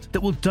podcast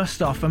that will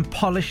dust off and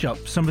polish up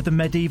some of the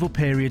medieval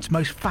period's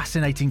most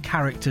fascinating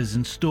characters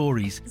and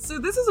stories. So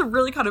this is a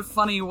really kind of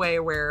funny way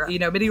where,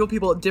 medieval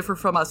people differ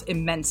from us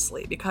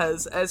immensely,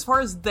 because as far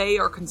as they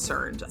are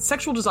concerned,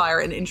 sexual desire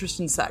and interest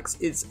in sex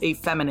is a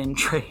feminine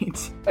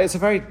trait. It's a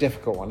very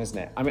difficult one, isn't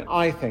it? I mean,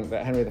 I think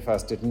that Henry I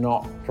did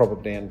not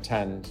probably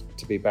intend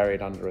to be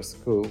buried under a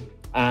school.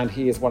 And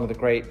he is one of the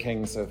great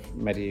kings of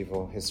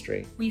medieval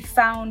history. We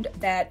found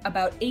that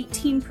about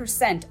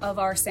 18% of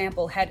our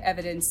sample had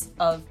evidence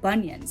of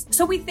bunions.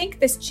 So we think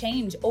this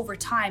change over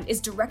time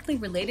is directly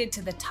related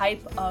to the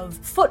type of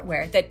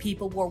footwear that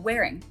people were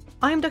wearing.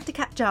 I'm Dr.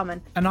 Kat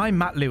Jarman. And I'm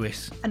Matt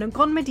Lewis. And on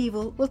Gone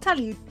Medieval, we'll tell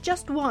you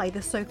just why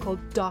the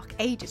so-called Dark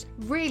Ages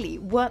really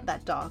weren't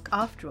that dark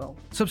after all.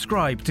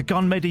 Subscribe to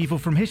Gone Medieval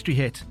from History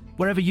Hit,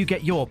 wherever you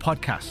get your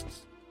podcasts.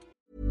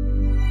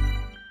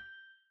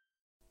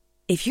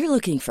 If you're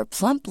looking for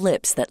plump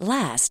lips that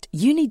last,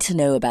 you need to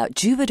know about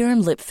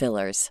Juvederm lip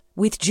fillers.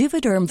 With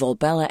Juvederm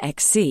Volbella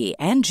XC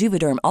and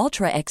Juvederm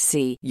Ultra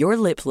XC, your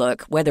lip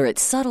look, whether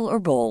it's subtle or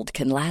bold,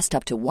 can last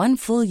up to 1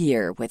 full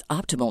year with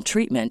optimal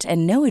treatment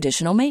and no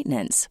additional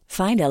maintenance.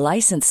 Find a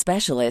licensed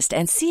specialist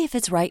and see if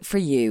it's right for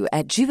you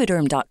at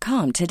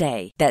Juvederm.com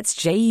today. That's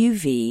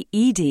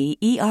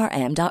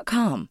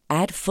JUVEDERM.com.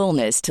 Add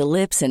fullness to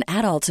lips in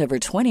adults over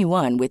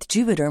 21 with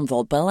Juvederm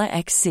Volbella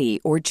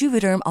XC or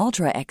Juvederm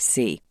Ultra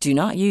XC. Do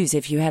not use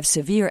if you have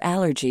severe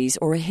allergies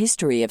or a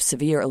history of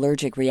severe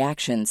allergic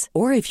reactions,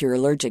 or if you're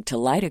allergic to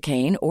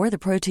lidocaine or the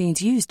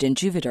proteins used in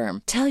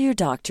Juvederm. Tell your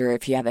doctor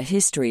if you have a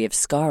history of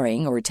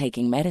scarring or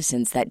taking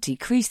medicines that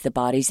decrease the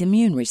body's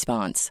immune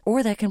response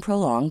or that can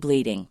prolong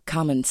bleeding.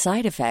 Common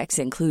side effects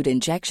include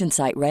injection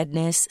site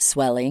redness,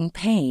 swelling,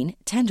 pain,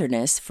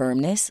 tenderness,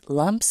 firmness,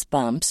 lumps,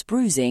 bumps,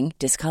 bruising,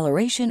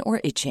 discoloration,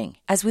 or itching.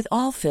 As with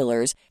all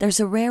fillers,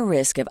 there's a rare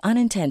risk of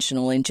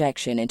unintentional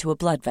injection into a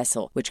blood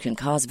vessel, which can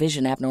cause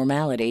vision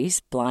abnormalities,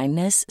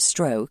 blindness,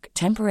 stroke,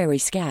 temporary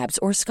scabs,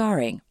 or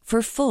scarring.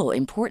 For full,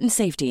 important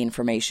safety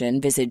information,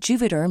 visit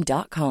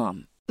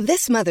Juvederm.com.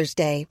 This Mother's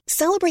Day,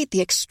 celebrate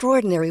the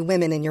extraordinary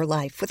women in your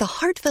life with a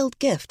heartfelt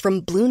gift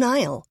from Blue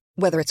Nile.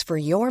 Whether it's for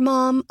your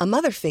mom, a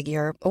mother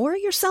figure, or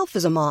yourself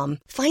as a mom,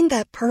 find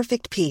that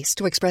perfect piece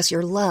to express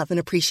your love and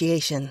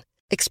appreciation.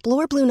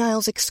 Explore Blue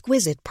Nile's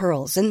exquisite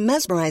pearls and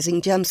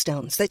mesmerizing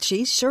gemstones that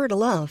she's sure to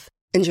love.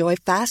 Enjoy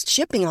fast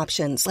shipping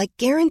options like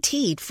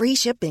guaranteed free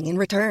shipping and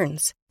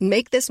returns.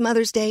 Make this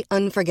Mother's Day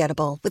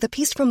unforgettable with a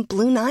piece from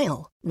Blue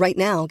Nile. Right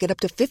now, get up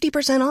to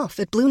 50% off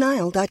at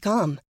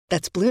BlueNile.com.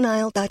 That's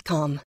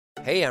BlueNile.com.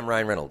 Hey, I'm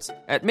Ryan Reynolds.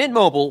 At Mint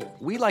Mobile,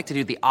 we like to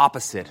do the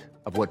opposite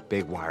of what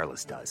Big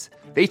Wireless does.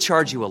 They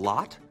charge you a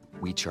lot,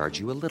 we charge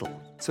you a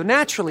little. So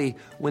naturally,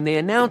 when they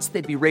announced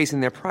they'd be raising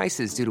their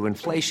prices due to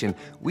inflation,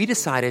 we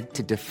decided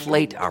to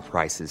deflate our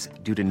prices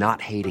due to not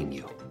hating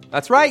you.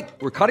 That's right.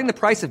 We're cutting the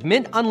price of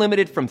Mint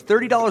Unlimited from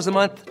 $30 a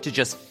month to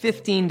just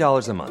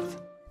 $15 a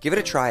month. Give it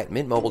a try at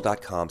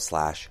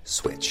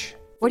mintmobile.com/switch.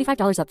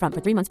 $45 up front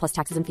for 3 months plus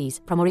taxes and fees.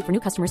 Promo rate for new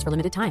customers for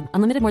limited time.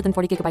 Unlimited more than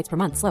 40 gigabytes per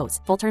month.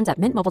 Slows full terms at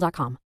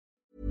mintmobile.com.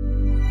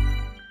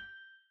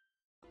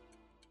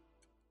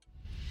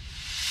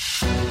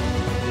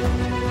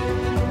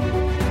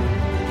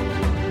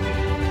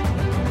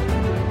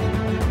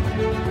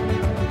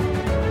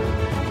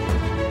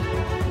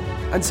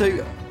 And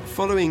so,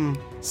 following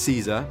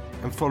Caesar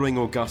and following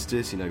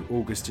Augustus,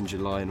 August and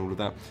July and all of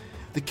that,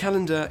 the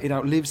calendar, it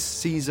outlives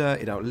Caesar,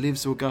 it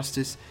outlives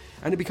Augustus,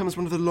 and it becomes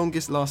one of the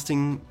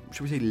longest-lasting,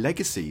 shall we say,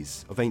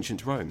 legacies of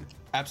ancient Rome.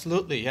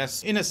 Absolutely,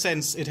 yes. In a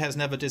sense, it has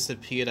never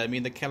disappeared. I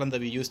mean, the calendar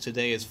we use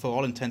today is, for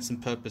all intents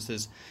and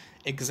purposes,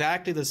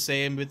 exactly the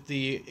same, with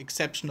the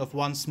exception of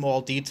one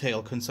small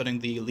detail concerning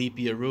the leap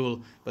year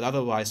rule, but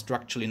otherwise,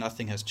 structurally,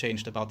 nothing has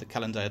changed about the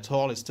calendar at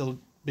all. It still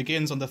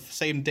begins on the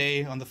same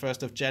day, on the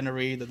 1st of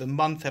January. The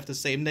month have the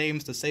same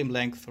names, the same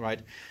length,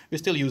 right? We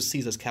still use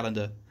Caesar's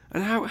calendar.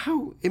 And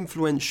how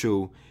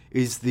influential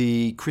is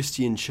the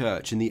Christian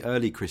church, and the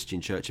early Christian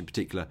church in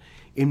particular,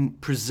 in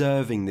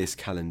preserving this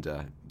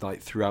calendar,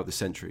 throughout the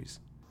centuries?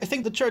 I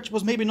think the church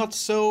was maybe not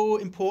so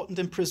important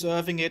in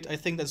preserving it. I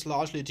think that's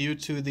largely due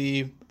to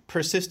the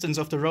persistence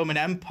of the Roman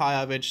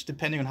Empire, which,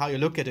 depending on how you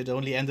look at it,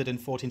 only ended in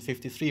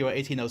 1453 or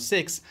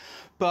 1806.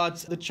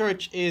 But the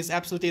church is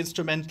absolutely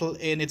instrumental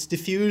in its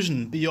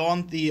diffusion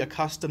beyond the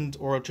accustomed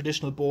or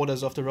traditional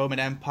borders of the Roman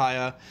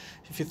Empire.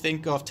 If you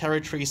think of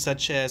territories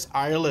such as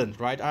Ireland,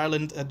 right?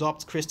 Ireland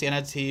adopts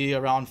Christianity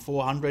around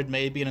 400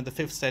 maybe, and in the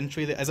 5th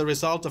century. As a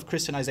result of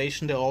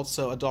Christianization, they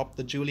also adopt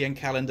the Julian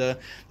calendar.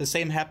 The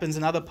same happens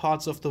in other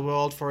parts of the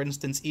world. For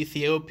instance,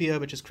 Ethiopia,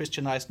 which is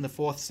Christianized in the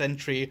 4th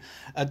century,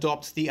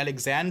 adopts the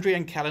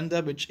Alexandrian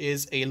calendar, which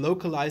is a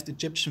localized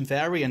Egyptian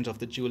variant of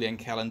the Julian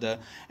calendar.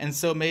 And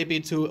so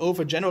maybe to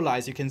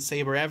overgeneralize, you can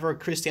say wherever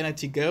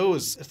Christianity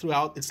goes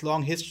throughout its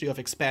long history of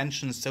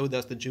expansion, so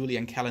does the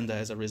Julian calendar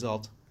as a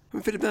result.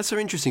 Philip, that's so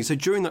interesting. So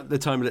during the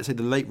time of, let's say,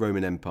 the late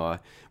Roman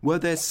Empire, were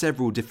there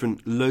several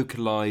different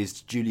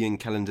localized Julian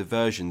calendar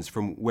versions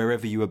from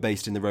wherever you were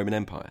based in the Roman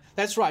Empire?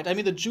 That's right. I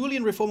mean, the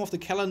Julian reform of the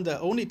calendar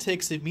only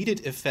takes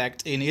immediate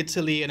effect in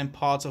Italy and in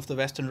parts of the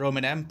Western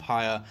Roman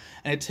Empire.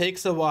 And it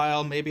takes a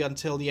while, maybe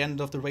until the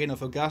end of the reign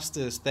of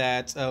Augustus,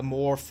 that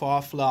more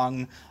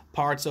far-flung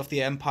parts of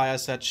the empire,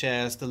 such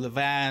as the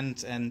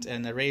Levant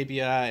and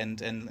Arabia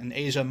and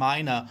Asia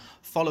Minor,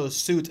 follow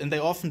suit, and they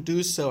often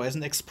do so as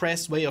an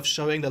express way of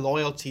showing the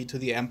loyalty to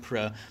the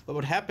emperor. But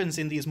what happens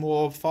in these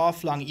more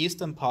far-flung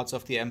eastern parts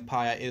of the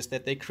empire is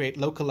that they create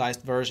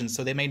localized versions.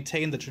 So they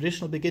maintain the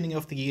traditional beginning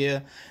of the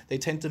year, they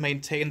tend to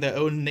maintain their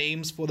own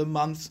names for the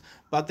months,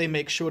 but they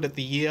make sure that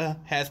the year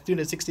has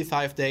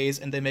 365 days,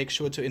 and they make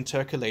sure to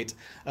intercalate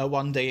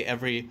one day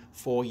every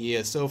 4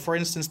 years. So, for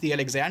instance, the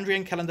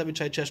Alexandrian calendar,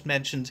 which I just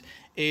mentioned,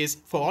 is,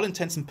 for all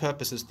intents and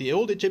purposes, the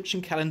old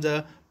Egyptian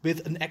calendar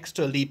with an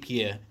extra leap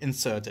year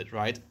inserted,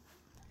 right?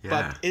 Yeah.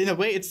 But in a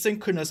way, it's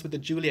synchronous with the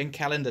Julian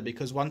calendar,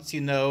 because once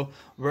you know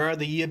where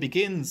the year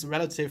begins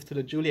relative to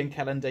the Julian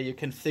calendar, you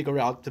can figure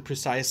out the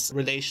precise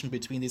relation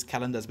between these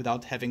calendars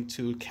without having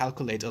to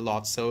calculate a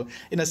lot. So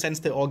in a sense,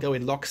 they all go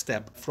in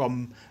lockstep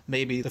from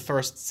maybe the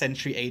 1st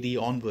century AD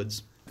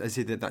onwards. I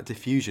see that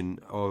diffusion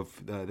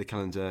of the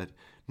calendar,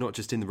 not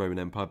just in the Roman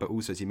Empire, but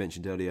also, as you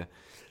mentioned earlier,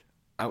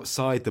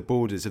 outside the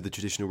borders of the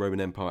traditional Roman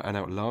Empire and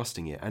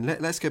outlasting it. And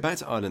let's go back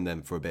to Ireland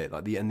then for a bit,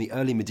 the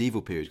early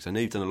medieval period, because I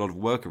know you've done a lot of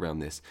work around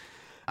this.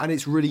 And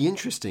it's really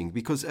interesting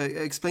because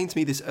explain to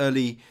me this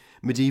early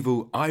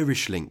medieval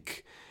Irish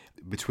link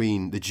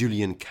between the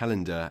Julian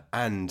calendar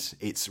and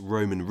its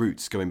Roman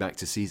roots going back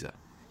to Caesar.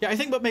 Yeah, I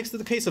think what makes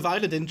the case of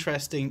Ireland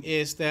interesting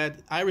is that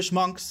Irish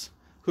monks,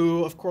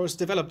 who of course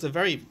developed a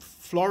very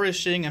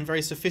flourishing and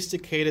very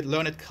sophisticated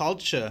learned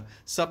culture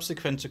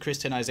subsequent to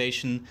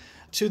Christianization,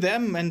 to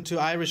them and to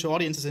Irish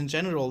audiences in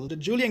general, the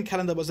Julian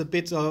calendar was a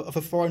bit of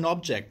a foreign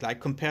object, like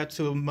compared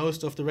to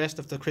most of the rest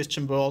of the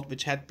Christian world,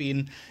 which had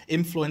been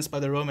influenced by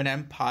the Roman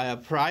Empire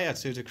prior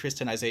to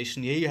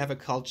Christianization. Here you have a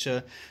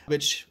culture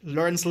which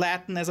learns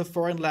Latin as a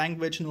foreign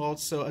language and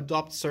also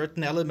adopts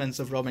certain elements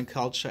of Roman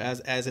culture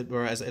as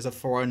a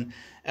foreign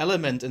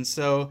element. And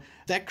so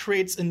that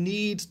creates a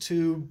need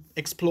to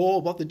explore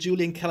what the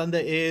Julian calendar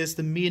is,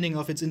 the meaning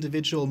of its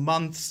individual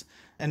months,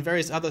 and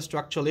various other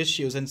structural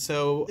issues. And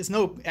so it's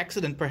no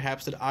accident,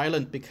 perhaps, that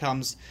Ireland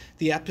becomes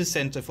the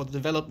epicenter for the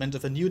development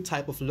of a new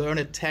type of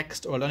learned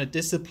text or learned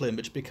discipline,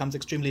 which becomes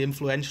extremely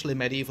influential in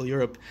medieval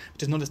Europe,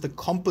 which is known as the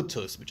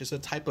Computus, which is a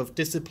type of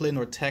discipline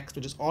or text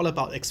which is all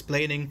about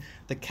explaining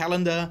the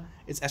calendar,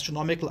 its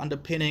astronomical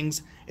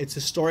underpinnings, its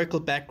historical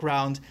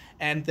background,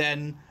 and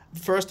then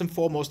first and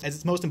foremost, as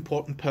its most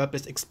important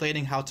purpose,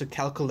 explaining how to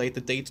calculate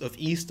the date of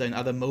Easter and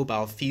other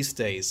mobile feast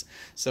days.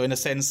 So in a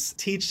sense,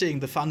 teaching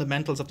the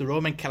fundamentals of the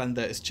Roman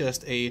calendar is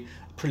just a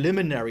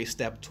preliminary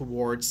step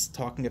towards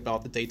talking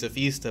about the date of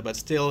Easter. But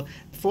still,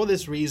 for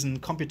this reason,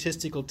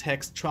 computistical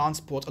texts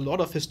transport a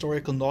lot of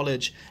historical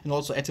knowledge and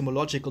also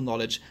etymological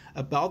knowledge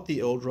about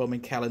the old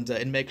Roman calendar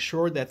and make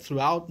sure that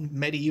throughout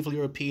medieval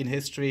European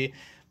history,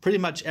 pretty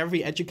much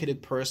every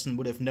educated person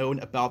would have known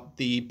about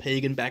the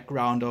pagan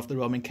background of the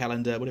Roman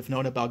calendar, would have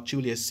known about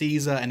Julius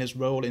Caesar and his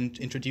role in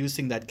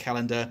introducing that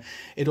calendar.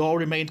 It all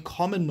remained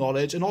common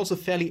knowledge and also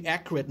fairly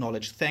accurate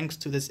knowledge thanks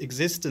to this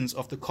existence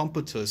of the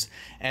Computus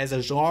as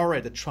a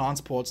genre that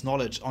transports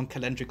knowledge on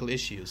calendrical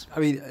issues. I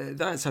mean,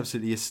 that's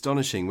absolutely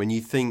astonishing when you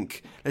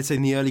think, let's say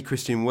in the early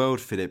Christian world,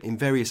 Philip, in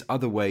various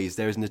other ways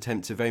there is an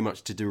attempt to very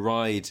much to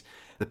deride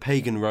the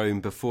pagan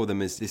Rome before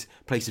them as this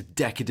place of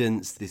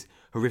decadence, this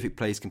horrific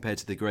place compared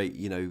to the great,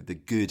 the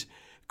good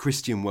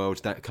Christian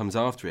world that comes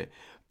after it.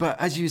 But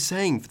as you were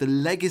saying, for the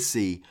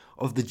legacy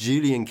of the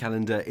Julian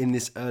calendar in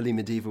this early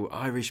medieval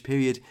Irish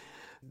period,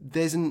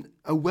 there's a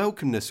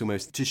welcomeness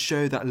almost to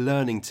show that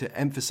learning, to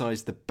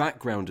emphasise the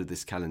background of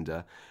this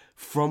calendar,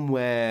 from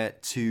where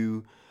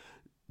to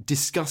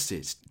discuss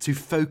it, to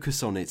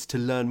focus on it, to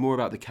learn more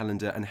about the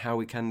calendar and how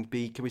it can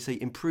be, can we say,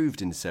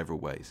 improved in several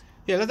ways.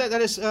 Yeah,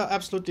 that is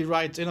absolutely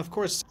right. And of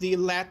course, the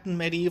Latin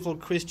medieval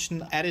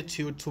Christian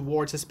attitude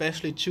towards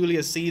especially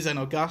Julius Caesar and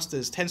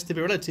Augustus tends to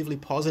be relatively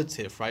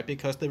positive, right?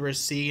 Because they were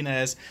seen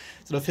as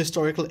sort of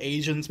historical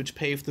agents which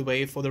paved the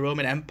way for the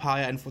Roman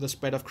Empire and for the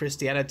spread of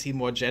Christianity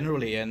more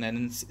generally. And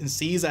then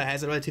Caesar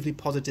has a relatively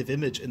positive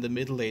image in the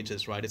Middle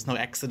Ages, right? It's no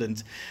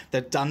accident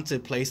that Dante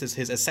places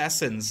his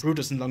assassins,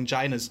 Brutus and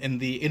Longinus, in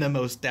the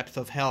innermost depth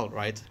of hell,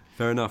 right?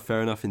 Fair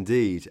enough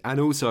indeed. And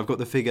also I've got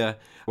the figure,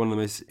 one of the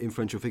most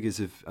influential figures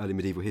of early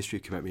medieval history,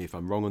 correct me if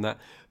I'm wrong on that,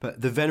 but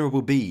the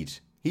Venerable Bede.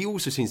 He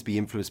also seems to be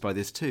influenced by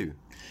this too.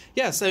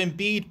 Yes, I mean,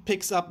 Bede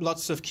picks up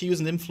lots of cues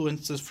and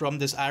influences from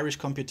this Irish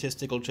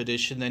computistical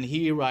tradition, and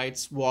he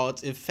writes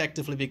what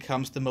effectively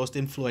becomes the most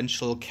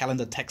influential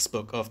calendar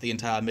textbook of the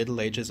entire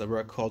Middle Ages, a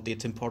work called De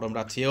Temporum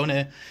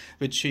Ratione,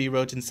 which he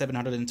wrote in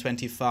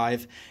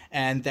 725,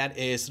 and that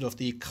is sort of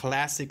the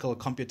classical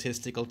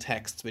computistical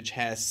text, which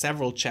has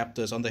several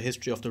chapters on the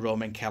history of the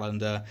Roman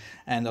calendar,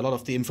 and a lot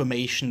of the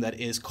information that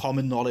is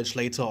common knowledge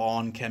later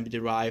on can be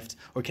derived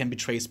or can be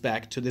traced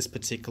back to this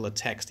particular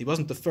text. He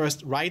wasn't the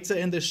first writer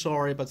in this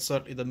genre, but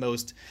certainly the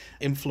most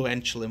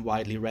influential and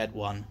widely read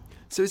one.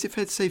 So is it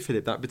fair to say,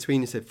 Philip, that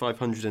between, say,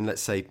 500 and,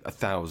 let's say,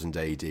 1000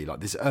 AD,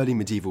 like this early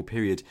medieval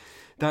period,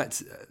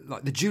 that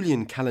like the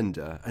Julian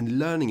calendar and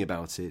learning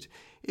about it,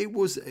 it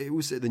was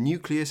at the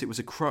nucleus, it was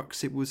a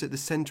crux, it was at the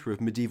centre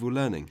of medieval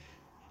learning?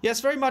 Yes,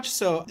 very much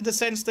so, in the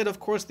sense that, of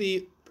course,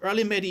 the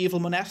early medieval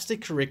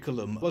monastic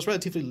curriculum was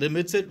relatively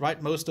limited,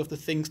 right? Most of the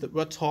things that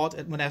were taught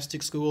at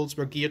monastic schools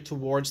were geared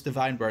towards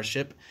divine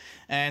worship.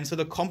 And so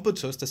the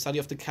Computus, the study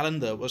of the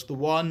calendar, was the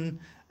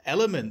one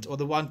element or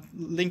the one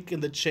link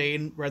in the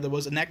chain where there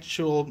was an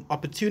actual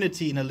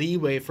opportunity and a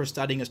leeway for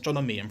studying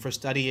astronomy and for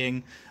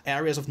studying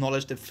areas of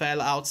knowledge that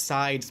fell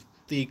outside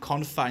the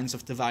confines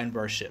of divine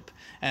worship.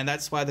 And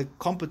that's why the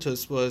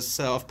Computus was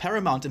of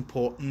paramount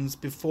importance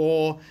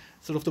before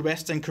sort of the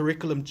Western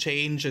curriculum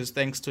changes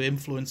thanks to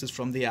influences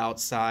from the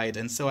outside.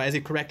 And so, as you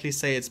correctly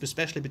say, it's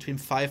especially between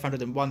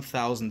 500 and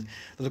 1000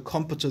 that the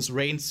Computus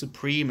reigns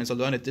supreme as a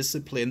learned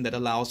discipline that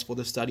allows for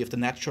the study of the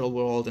natural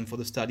world and for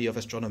the study of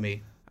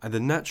astronomy. And the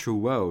natural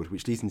world,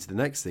 which leads into the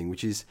next thing,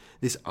 which is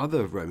this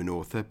other Roman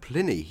author,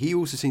 Pliny. He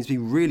also seems to be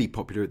really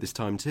popular at this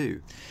time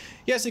too.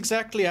 Yes,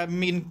 exactly. I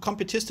mean,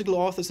 computistical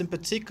authors in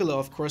particular,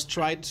 of course,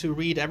 tried to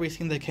read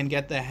everything they can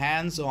get their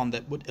hands on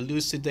that would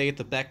elucidate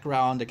the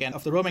background, again,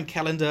 of the Roman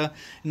calendar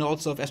and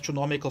also of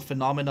astronomical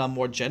phenomena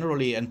more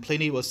generally. And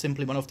Pliny was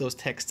simply one of those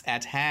texts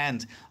at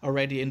hand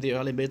already in the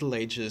early Middle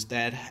Ages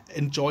that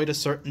enjoyed a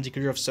certain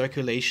degree of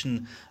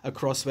circulation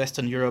across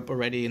Western Europe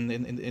already in the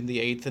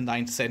 8th and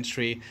 9th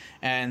century.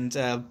 And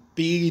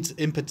Bede,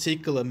 in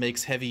particular,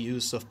 makes heavy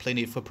use of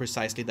Pliny for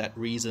precisely that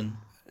reason.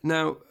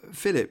 Now,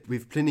 Philip,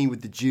 with Pliny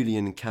with the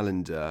Julian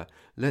calendar,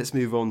 let's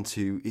move on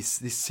to,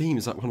 this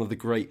seems like one of the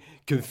great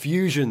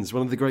confusions,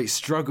 one of the great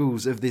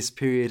struggles of this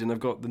period, and I've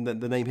got the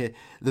name here,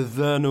 the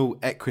vernal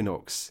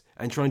equinox,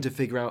 and trying to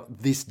figure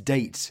out this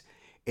date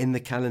in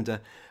the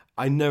calendar.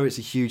 I know it's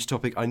a huge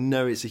topic, I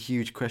know it's a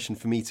huge question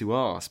for me to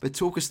ask, but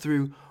talk us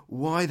through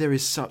why there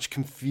is such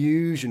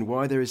confusion,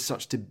 why there is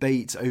such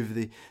debate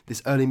over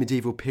this early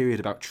medieval period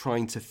about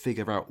trying to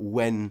figure out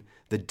when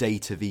the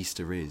date of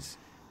Easter is.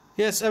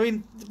 Yes, I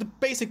mean, the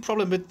basic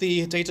problem with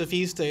the date of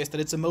Easter is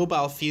that it's a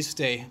mobile feast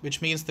day, which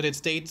means that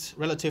its date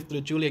relative to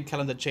the Julian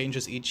calendar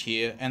changes each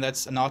year, and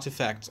that's an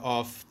artifact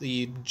of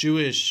the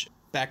Jewish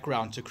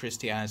background to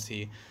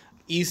Christianity.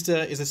 Easter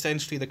is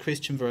essentially the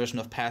Christian version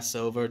of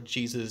Passover.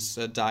 Jesus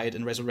died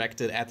and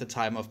resurrected at the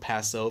time of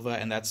Passover,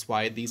 and that's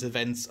why these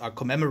events are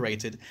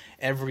commemorated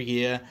every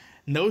year,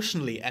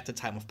 notionally at the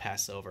time of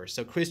Passover.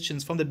 So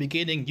Christians from the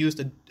beginning used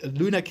a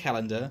lunar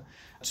calendar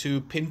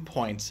to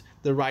pinpoint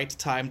the right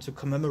time to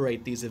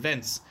commemorate these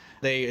events.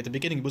 They, at the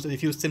beginning, they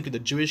used simply the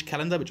Jewish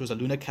calendar, which was a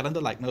lunar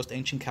calendar like most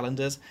ancient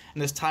calendars.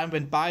 And as time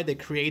went by, they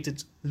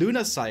created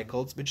lunar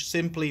cycles, which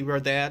simply were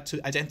there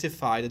to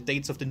identify the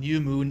dates of the new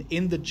moon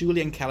in the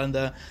Julian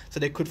calendar so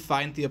they could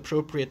find the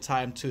appropriate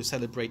time to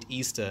celebrate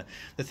Easter.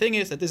 The thing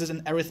is that this is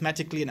an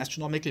arithmetically and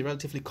astronomically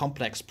relatively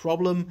complex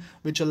problem,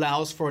 which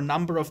allows for a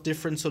number of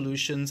different solutions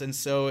solutions. And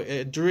so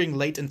during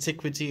late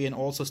antiquity and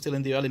also still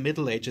in the early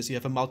Middle Ages, you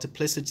have a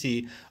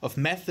multiplicity of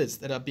methods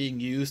that are being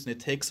used. And it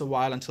takes a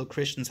while until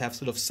Christians have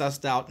sort of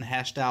sussed out and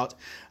hashed out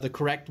the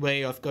correct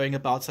way of going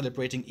about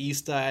celebrating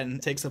Easter. And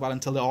it takes a while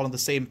until they're all on the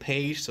same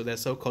page. So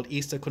there's so-called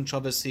Easter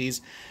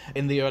controversies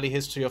in the early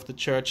history of the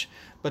church.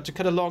 But to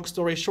cut a long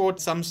story short,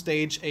 some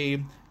stage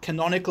a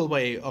canonical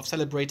way of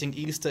celebrating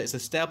Easter is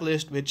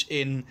established, which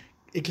in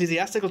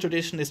ecclesiastical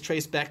tradition is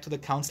traced back to the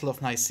Council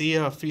of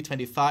Nicaea of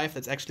 325.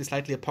 That's actually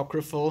slightly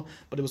apocryphal,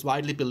 but it was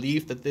widely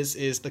believed that this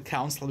is the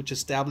council which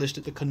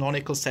established the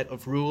canonical set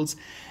of rules.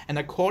 And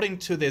according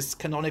to this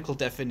canonical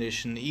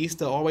definition,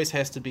 Easter always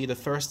has to be the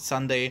first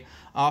Sunday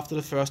after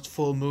the first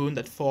full moon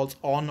that falls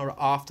on or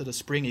after the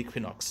spring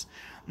equinox.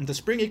 And the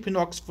spring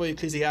equinox, for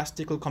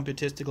ecclesiastical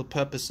computistical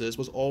purposes,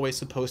 was always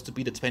supposed to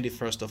be the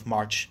 21st of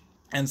March.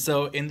 And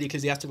so in the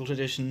ecclesiastical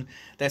tradition,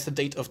 that's the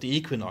date of the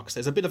equinox.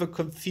 There's a bit of a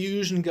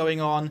confusion going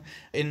on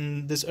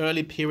in this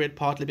early period,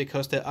 partly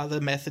because there are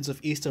other methods of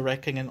Easter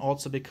reckoning and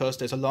also because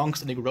there's a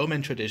long-standing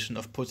Roman tradition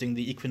of putting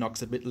the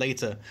equinox a bit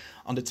later,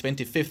 on the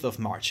 25th of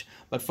March.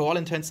 But for all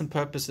intents and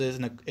purposes,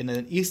 in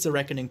an Easter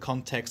reckoning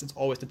context, it's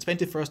always the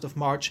 21st of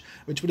March,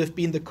 which would have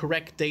been the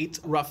correct date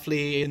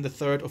roughly in the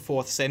 3rd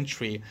or 4th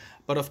century.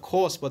 But of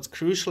course, what's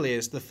crucial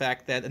is the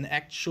fact that an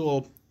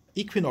actual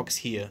equinox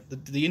here,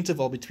 the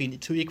interval between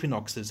two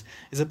equinoxes,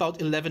 is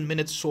about 11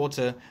 minutes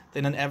shorter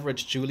than an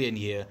average Julian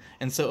year.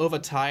 And so over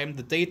time,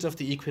 the date of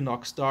the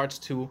equinox starts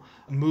to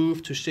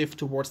shift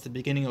towards the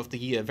beginning of the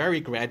year very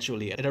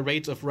gradually at a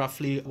rate of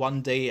roughly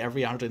 1 day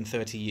every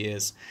 130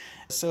 years.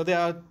 So there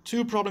are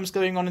two problems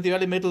going on in the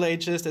early Middle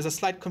Ages. There's a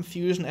slight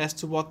confusion as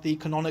to what the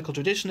canonical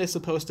tradition is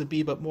supposed to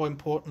be, but more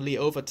importantly,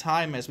 over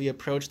time, as we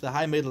approach the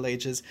High Middle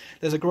Ages,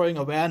 there's a growing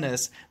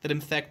awareness that in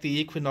fact the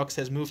equinox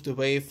has moved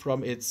away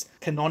from its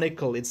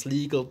canonical, its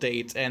legal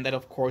date, and that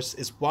of course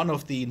is one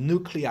of the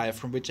nuclei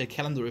from which a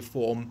calendar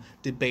reform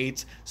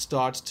debate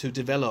starts to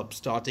develop,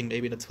 starting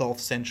maybe in the 12th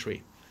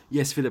century.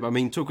 Yes, Philip, I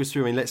mean, talk us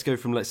through, let's go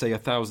from, let's say,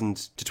 1000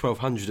 to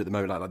 1200 at the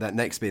moment, like that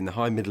next bit in the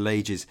High Middle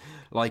Ages,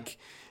 like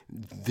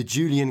the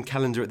Julian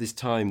calendar at this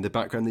time, the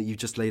background that you've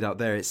just laid out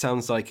there, it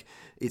sounds like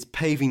it's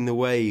paving the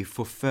way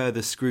for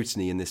further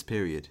scrutiny in this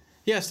period.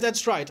 Yes,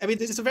 that's right. I mean,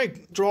 it's a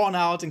very drawn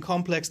out and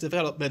complex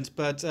development,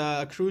 but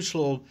a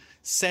crucial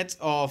set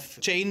of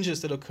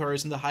changes that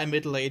occurs in the High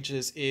Middle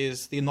Ages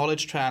is the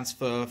knowledge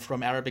transfer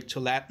from Arabic to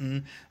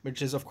Latin,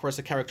 which is, of course,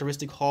 a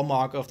characteristic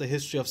hallmark of the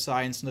history of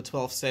science in the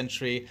 12th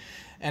century.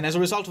 And as a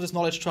result of this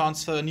knowledge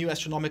transfer, new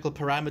astronomical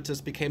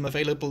parameters became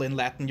available in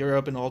Latin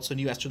Europe and also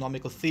new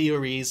astronomical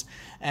theories.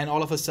 And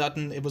all of a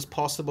sudden, it was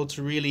possible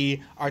to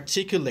really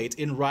articulate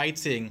in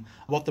writing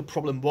what the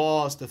problem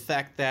was, the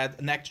fact that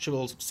an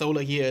actual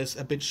solar year is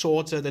a bit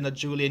shorter than a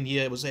Julian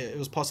year. It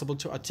was possible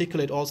to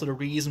articulate also the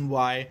reason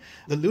why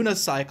the lunar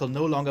cycle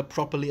no longer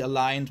properly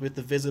aligned with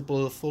the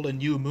visible full and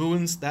new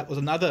moons. That was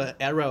another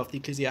era of the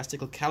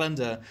ecclesiastical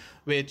calendar,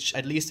 which,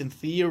 at least in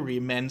theory,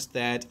 meant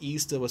that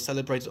Easter was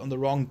celebrated on the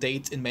wrong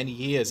date in many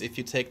years. If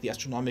you take the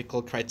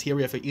astronomical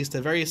criteria for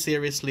Easter very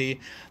seriously,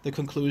 the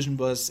conclusion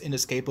was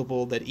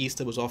inescapable that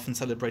Easter was often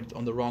celebrated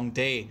on the wrong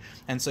day.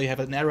 And so you have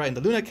an error in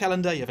the lunar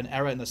calendar, you have an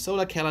error in the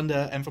solar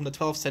calendar, and from the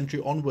 12th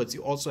century onwards,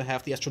 you also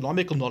have the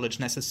astronomical knowledge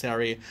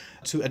necessary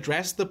to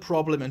address the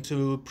problem and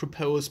to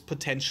propose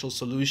potential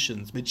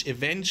solutions, which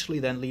eventually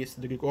then leads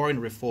to the Gregorian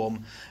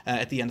reform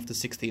at the end of the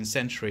 16th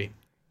century.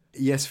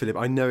 Yes, Philip,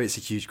 I know it's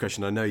a huge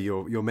question. I know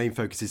your main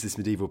focus is this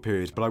medieval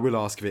period, but I will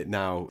ask of it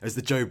now as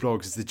the Joe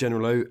blogs, as the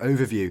general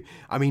overview.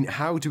 I mean,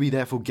 how do we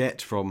therefore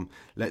get from,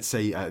 let's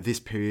say, this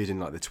period in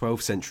like the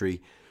 12th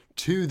century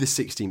to the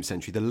 16th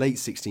century, the late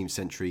 16th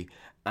century,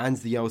 and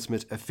the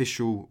ultimate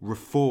official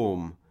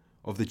reform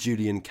of the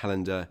Julian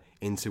calendar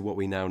into what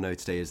we now know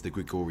today as the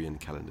Gregorian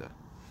calendar?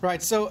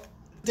 Right, so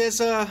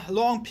there's a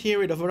long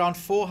period of around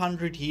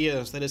 400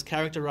 years that is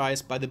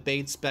characterized by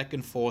debates back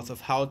and forth of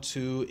how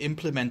to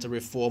implement a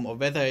reform or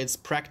whether it's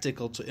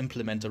practical to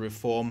implement a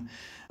reform.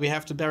 We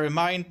have to bear in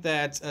mind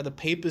that the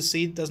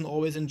papacy doesn't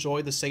always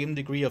enjoy the same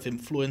degree of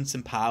influence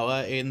and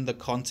power in the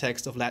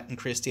context of Latin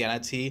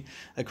Christianity.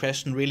 The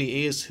question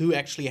really is who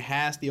actually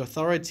has the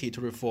authority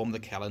to reform the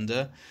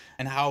calendar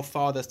and how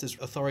far does this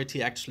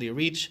authority actually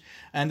reach?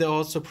 And there are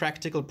also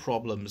practical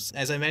problems.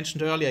 As I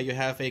mentioned earlier, you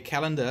have a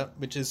calendar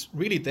which is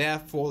really there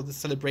for the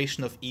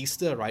celebration of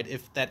Easter, right?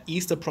 If that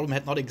Easter problem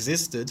had not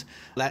existed,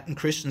 Latin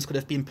Christians could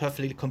have been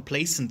perfectly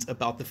complacent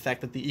about the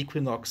fact that the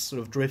equinox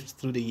sort of drifts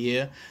through the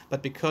year.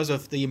 But because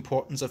of the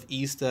importance of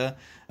Easter,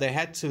 they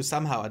had to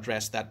somehow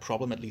address that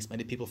problem. At least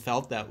many people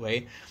felt that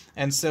way.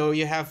 And so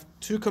you have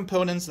two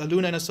components, a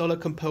lunar and a solar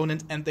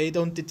component, and they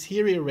don't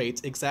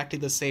deteriorate exactly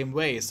the same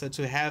way. So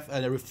to have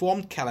a reform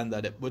reformed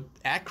calendar that would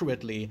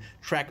accurately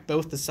track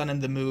both the sun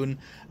and the moon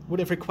would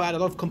have required a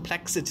lot of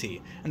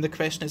complexity. And the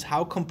question is,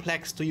 how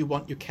complex do you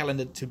want your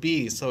calendar to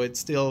be so it's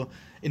still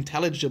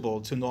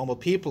intelligible to normal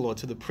people or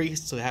to the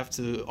priests who have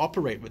to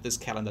operate with this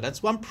calendar?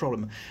 That's one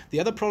problem. The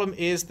other problem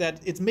is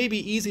that it may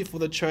be easy for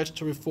the church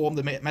to reform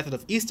the method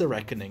of Easter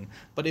reckoning,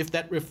 but if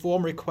that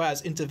reform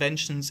requires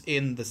interventions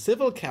in the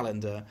civil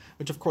calendar,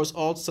 which of course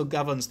also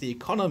governs the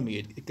economy,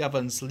 it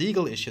governs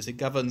legal issues, it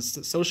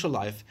governs social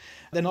life,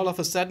 then all of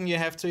a sudden you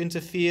have to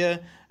interfere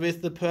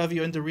with the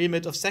purview and the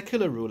remit of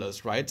secular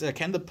rulers, right?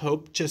 Can the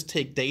Pope just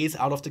take days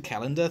out of the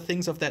calendar?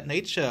 Things of that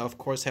nature, of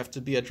course, have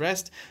to be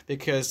addressed,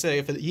 because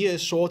if a year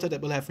is shorter,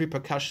 that will have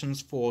repercussions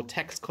for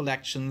tax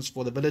collections,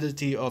 for the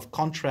validity of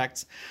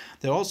contracts.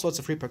 There are all sorts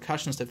of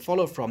repercussions that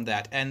follow from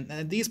that.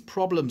 And these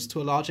problems,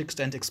 to a large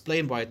extent,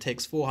 explain why it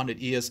takes 400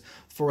 years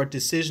for a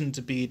decision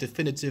to be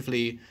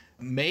definitively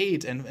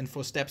made and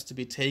for steps to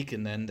be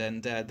taken. And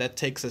that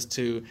takes us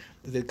to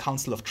the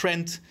Council of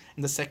Trent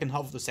in the second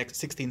half of the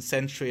 16th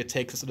century. It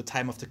takes us to the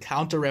time of the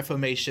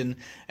Counter-Reformation,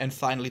 and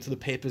finally to the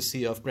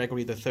papacy of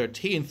Gregory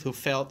XIII, who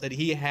felt that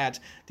he had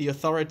the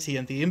authority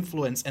and the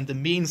influence and the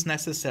means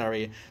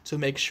necessary to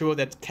make sure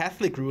that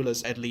Catholic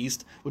rulers, at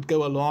least, would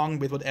go along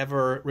with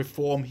whatever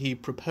reform he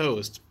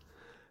proposed.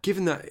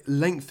 Given that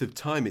length of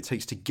time it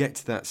takes to get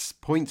to that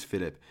point,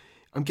 Philip,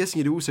 I'm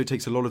guessing it also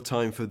takes a lot of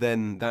time for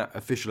then that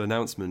official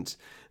announcement,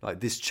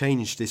 like this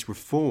change, this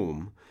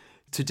reform,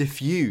 to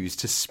diffuse,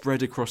 to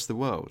spread across the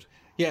world.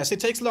 Yes,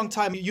 it takes a long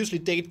time. You usually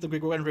date the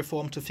Gregorian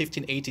reform to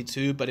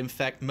 1582, but in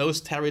fact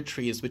most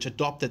territories which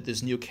adopted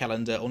this new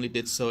calendar only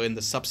did so in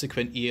the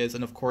subsequent years.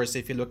 And of course,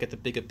 if you look at the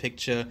bigger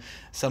picture,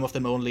 some of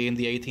them only in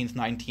the 18th,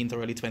 19th,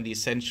 or early 20th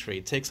century.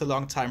 It takes a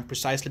long time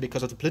precisely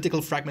because of the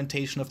political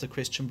fragmentation of the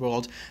Christian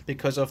world,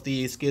 because of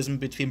the schism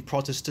between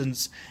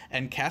Protestants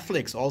and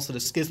Catholics, also the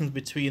schism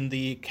between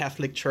the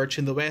Catholic Church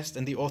in the West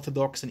and the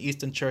Orthodox and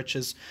Eastern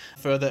churches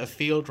further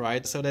afield,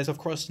 right? So there's of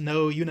course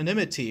no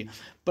unanimity.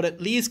 But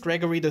at least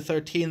Gregory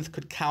XIII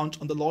could count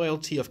on the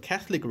loyalty of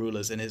Catholic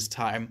rulers in his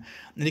time.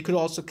 And he could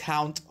also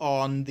count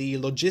on the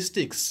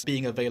logistics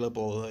being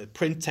available,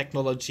 print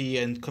technology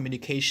and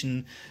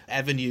communication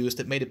avenues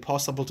that made it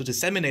possible to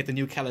disseminate the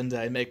new calendar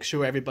and make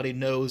sure everybody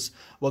knows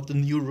what the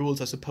new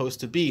rules are supposed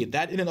to be.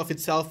 That in and of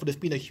itself would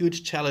have been a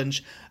huge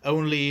challenge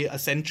only a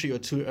century or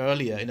two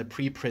earlier in a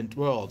pre-print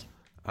world.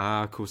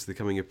 Of course, the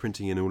coming of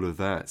printing and all of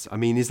that. I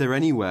mean, is there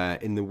anywhere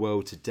in the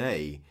world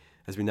today,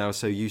 as we're now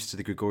so used to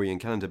the Gregorian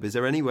calendar, but is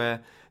there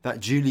anywhere that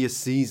Julius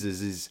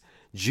Caesar's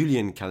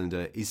Julian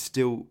calendar is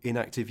still in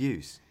active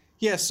use?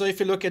 Yes, so if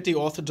you look at the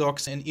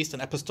Orthodox and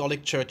Eastern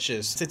Apostolic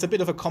churches, it's a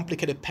bit of a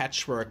complicated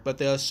patchwork, but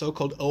there are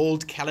so-called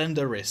old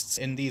calendarists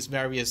in these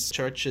various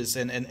churches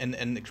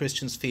and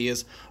Christian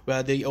spheres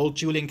where the old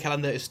Julian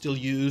calendar is still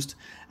used,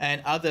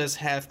 and others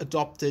have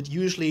adopted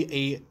usually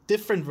a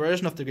different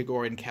version of the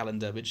Gregorian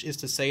calendar, which is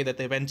to say that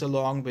they went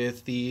along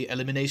with the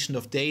elimination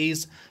of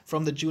days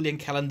from the Julian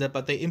calendar,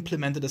 but they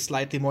implemented a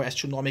slightly more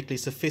astronomically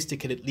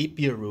sophisticated leap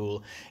year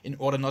rule in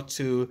order not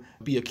to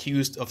be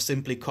accused of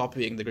simply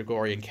copying the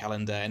Gregorian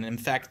calendar. And in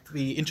fact,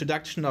 the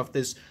introduction of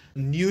this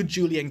new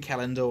Julian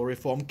calendar or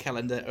reformed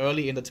calendar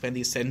early in the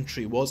 20th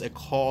century was a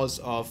cause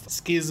of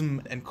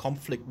schism and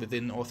conflict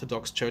within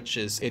Orthodox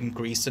churches in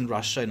Greece and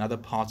Russia and other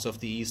parts of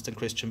the Eastern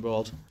Christian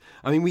world.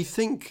 I mean, we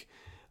think,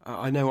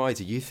 I know I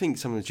do, you think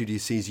someone of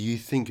Julius Caesar, you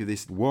think of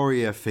this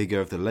warrior figure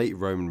of the late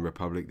Roman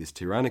Republic, this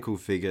tyrannical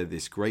figure,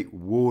 this great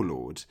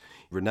warlord,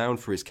 renowned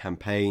for his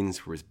campaigns,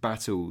 for his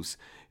battles,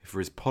 for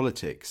his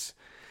politics.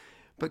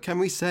 But can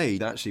we say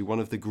that actually one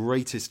of the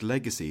greatest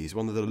legacies,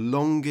 one of the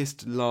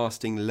longest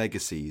lasting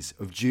legacies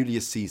of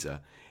Julius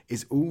Caesar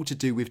is all to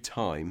do with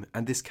time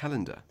and this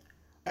calendar?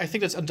 I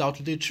think that's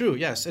undoubtedly true,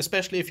 yes,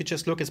 especially if you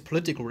just look at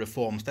political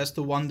reforms. That's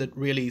the one that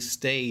really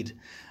stayed.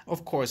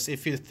 Of course,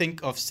 if you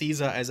think of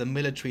Caesar as a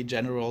military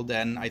general,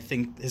 then I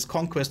think his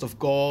conquest of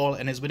Gaul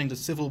and his winning the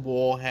Civil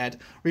War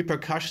had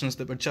repercussions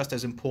that were just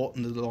as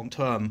important in the long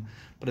term.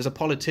 But as a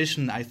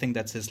politician, I think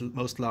that's his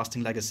most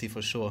lasting legacy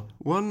for sure.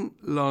 One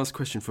last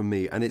question from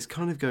me, and it's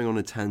kind of going on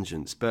a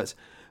tangent, but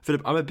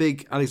Philip, I'm a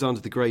big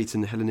Alexander the Great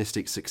and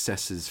Hellenistic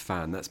successors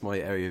fan. That's my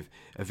area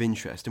of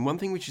interest. And one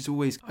thing which has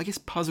always, I guess,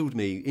 puzzled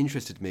me,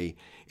 interested me,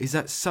 is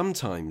that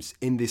sometimes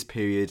in this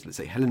period, let's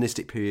say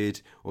Hellenistic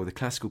period or the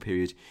classical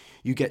period,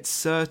 you get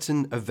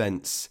certain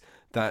events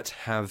that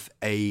have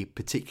a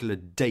particular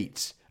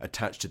date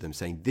attached to them,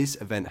 saying this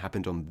event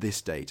happened on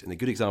this date. And a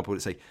good example,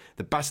 let's say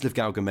the Battle of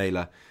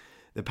Gaugamela.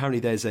 Apparently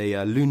there's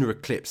a lunar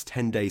eclipse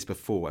 10 days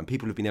before, and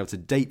people have been able to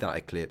date that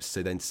eclipse,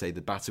 so then to say the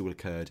battle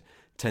occurred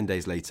 10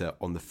 days later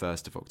on the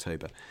 1st of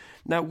October.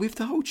 Now, with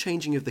the whole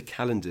changing of the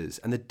calendars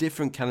and the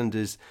different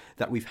calendars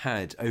that we've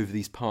had over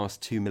these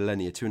past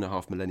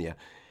 2.5 millennia,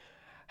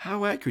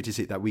 how accurate is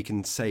it that we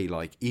can say,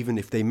 like, even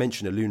if they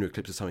mention a lunar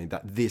eclipse or something,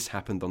 that this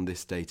happened on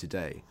this day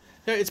today?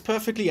 Yeah, it's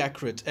perfectly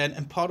accurate.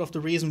 And part of the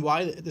reason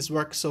why this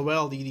works so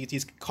well,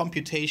 these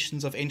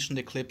computations of ancient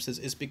eclipses,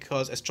 is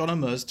because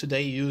astronomers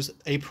today use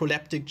a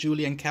proleptic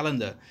Julian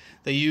calendar.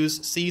 They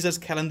use Caesar's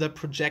calendar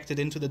projected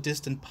into the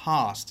distant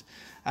past.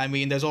 I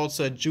mean, there's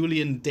also a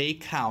Julian day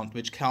count,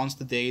 which counts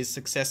the days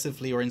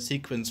successively or in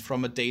sequence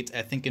from a date,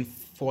 I think, in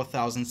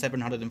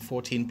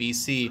 4714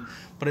 BC.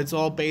 But it's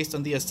all based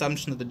on the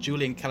assumption that the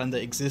Julian calendar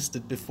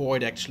existed before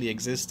it actually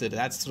existed.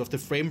 That's sort of the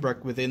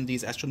framework within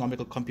these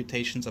astronomical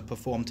computations are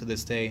performed to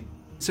this day.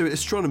 So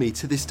astronomy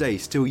to this day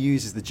still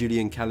uses the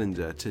Julian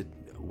calendar to...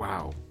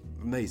 Wow,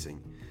 amazing.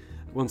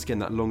 Once again,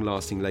 that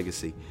long-lasting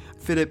legacy.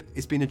 Philip,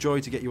 it's been a joy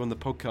to get you on the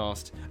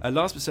podcast.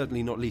 Last but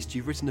certainly not least,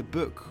 you've written a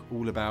book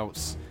all about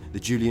the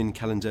Julian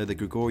calendar, the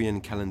Gregorian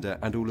calendar,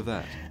 and all of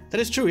that.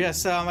 That is true,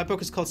 yes. My book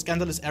is called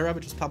Scandalous Error,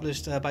 which was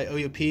published by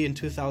OUP in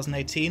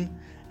 2018.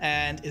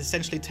 And it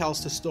essentially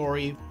tells the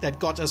story that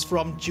got us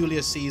from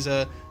Julius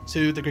Caesar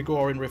to the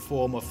Gregorian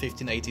reform of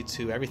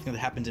 1582, everything that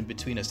happened in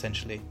between,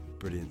 essentially.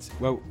 Brilliant.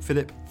 Well,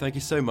 Philip, thank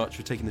you so much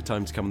for taking the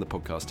time to come on the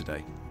podcast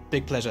today.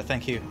 Big pleasure,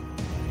 thank you.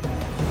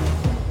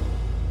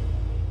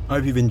 I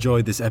hope you've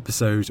enjoyed this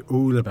episode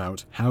all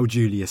about how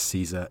Julius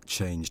Caesar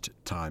changed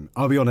time.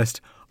 I'll be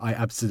honest, I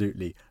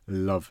absolutely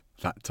love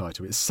that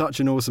title. It's such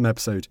an awesome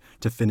episode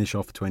to finish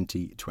off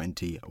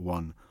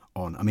 2021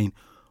 on. I mean,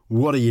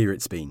 what a year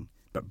it's been,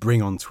 but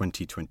bring on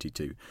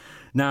 2022.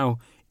 Now,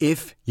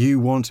 if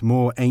you want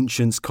more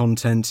Ancients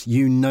content,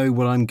 you know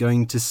what I'm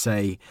going to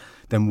say,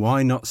 then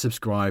why not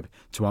subscribe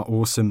to our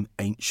awesome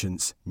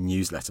Ancients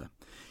newsletter?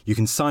 You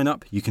can sign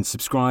up, you can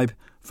subscribe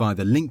via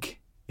the link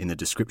in the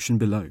description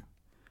below.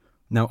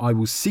 Now, I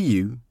will see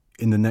you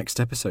in the next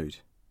episode.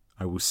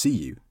 I will see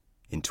you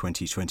in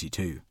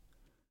 2022.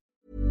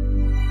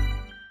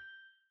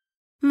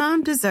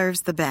 Mom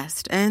deserves the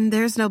best, and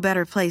there's no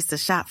better place to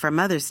shop for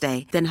Mother's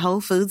Day than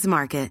Whole Foods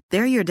Market.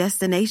 They're your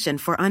destination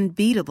for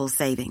unbeatable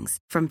savings,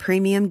 from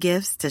premium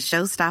gifts to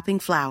show-stopping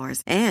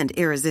flowers and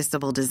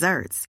irresistible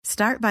desserts.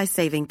 Start by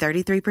saving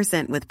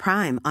 33% with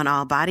Prime on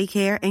all body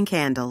care and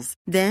candles.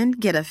 Then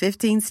get a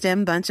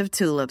 15-stem bunch of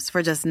tulips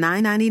for just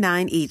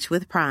 $9.99 each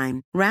with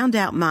Prime. Round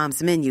out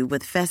Mom's menu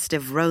with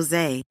festive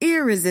rosé,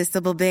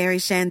 irresistible berry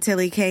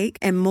chantilly cake,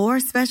 and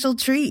more special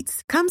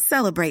treats. Come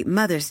celebrate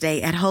Mother's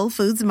Day at Whole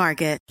Foods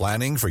Market.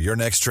 Planning for your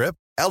next trip?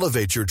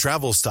 Elevate your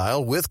travel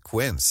style with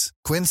Quince.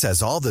 Quince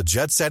has all the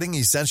jet-setting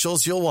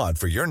essentials you'll want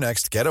for your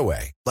next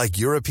getaway, like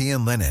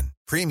European linen,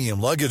 premium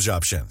luggage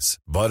options,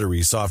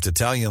 buttery soft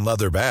Italian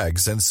leather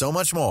bags, and so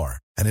much more.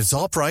 And it's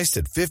all priced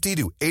at 50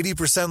 to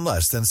 80%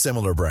 less than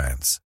similar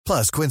brands.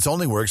 Plus, Quince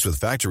only works with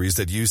factories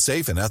that use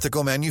safe and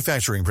ethical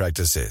manufacturing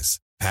practices.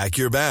 Pack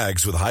your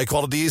bags with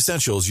high-quality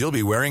essentials you'll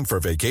be wearing for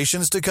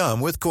vacations to come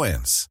with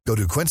Quince. Go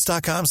to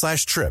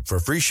quince.com/trip for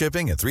free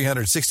shipping and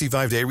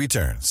 365-day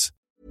returns.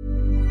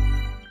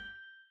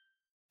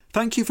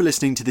 Thank you for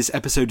listening to this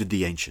episode of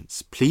The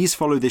Ancients. Please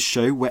follow this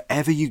show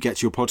wherever you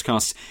get your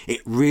podcasts.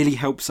 It really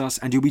helps us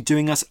and you'll be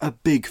doing us a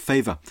big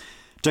favour.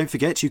 Don't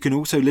forget, you can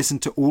also listen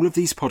to all of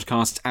these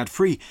podcasts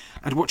ad-free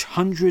and watch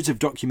hundreds of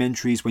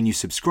documentaries when you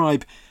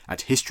subscribe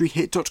at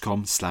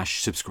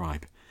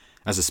historyhit.com/subscribe.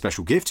 As a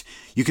special gift,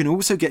 you can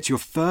also get your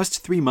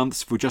first 3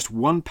 months for just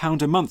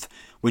 £1 a month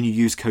when you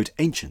use code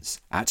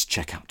ANCIENTS at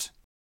checkout.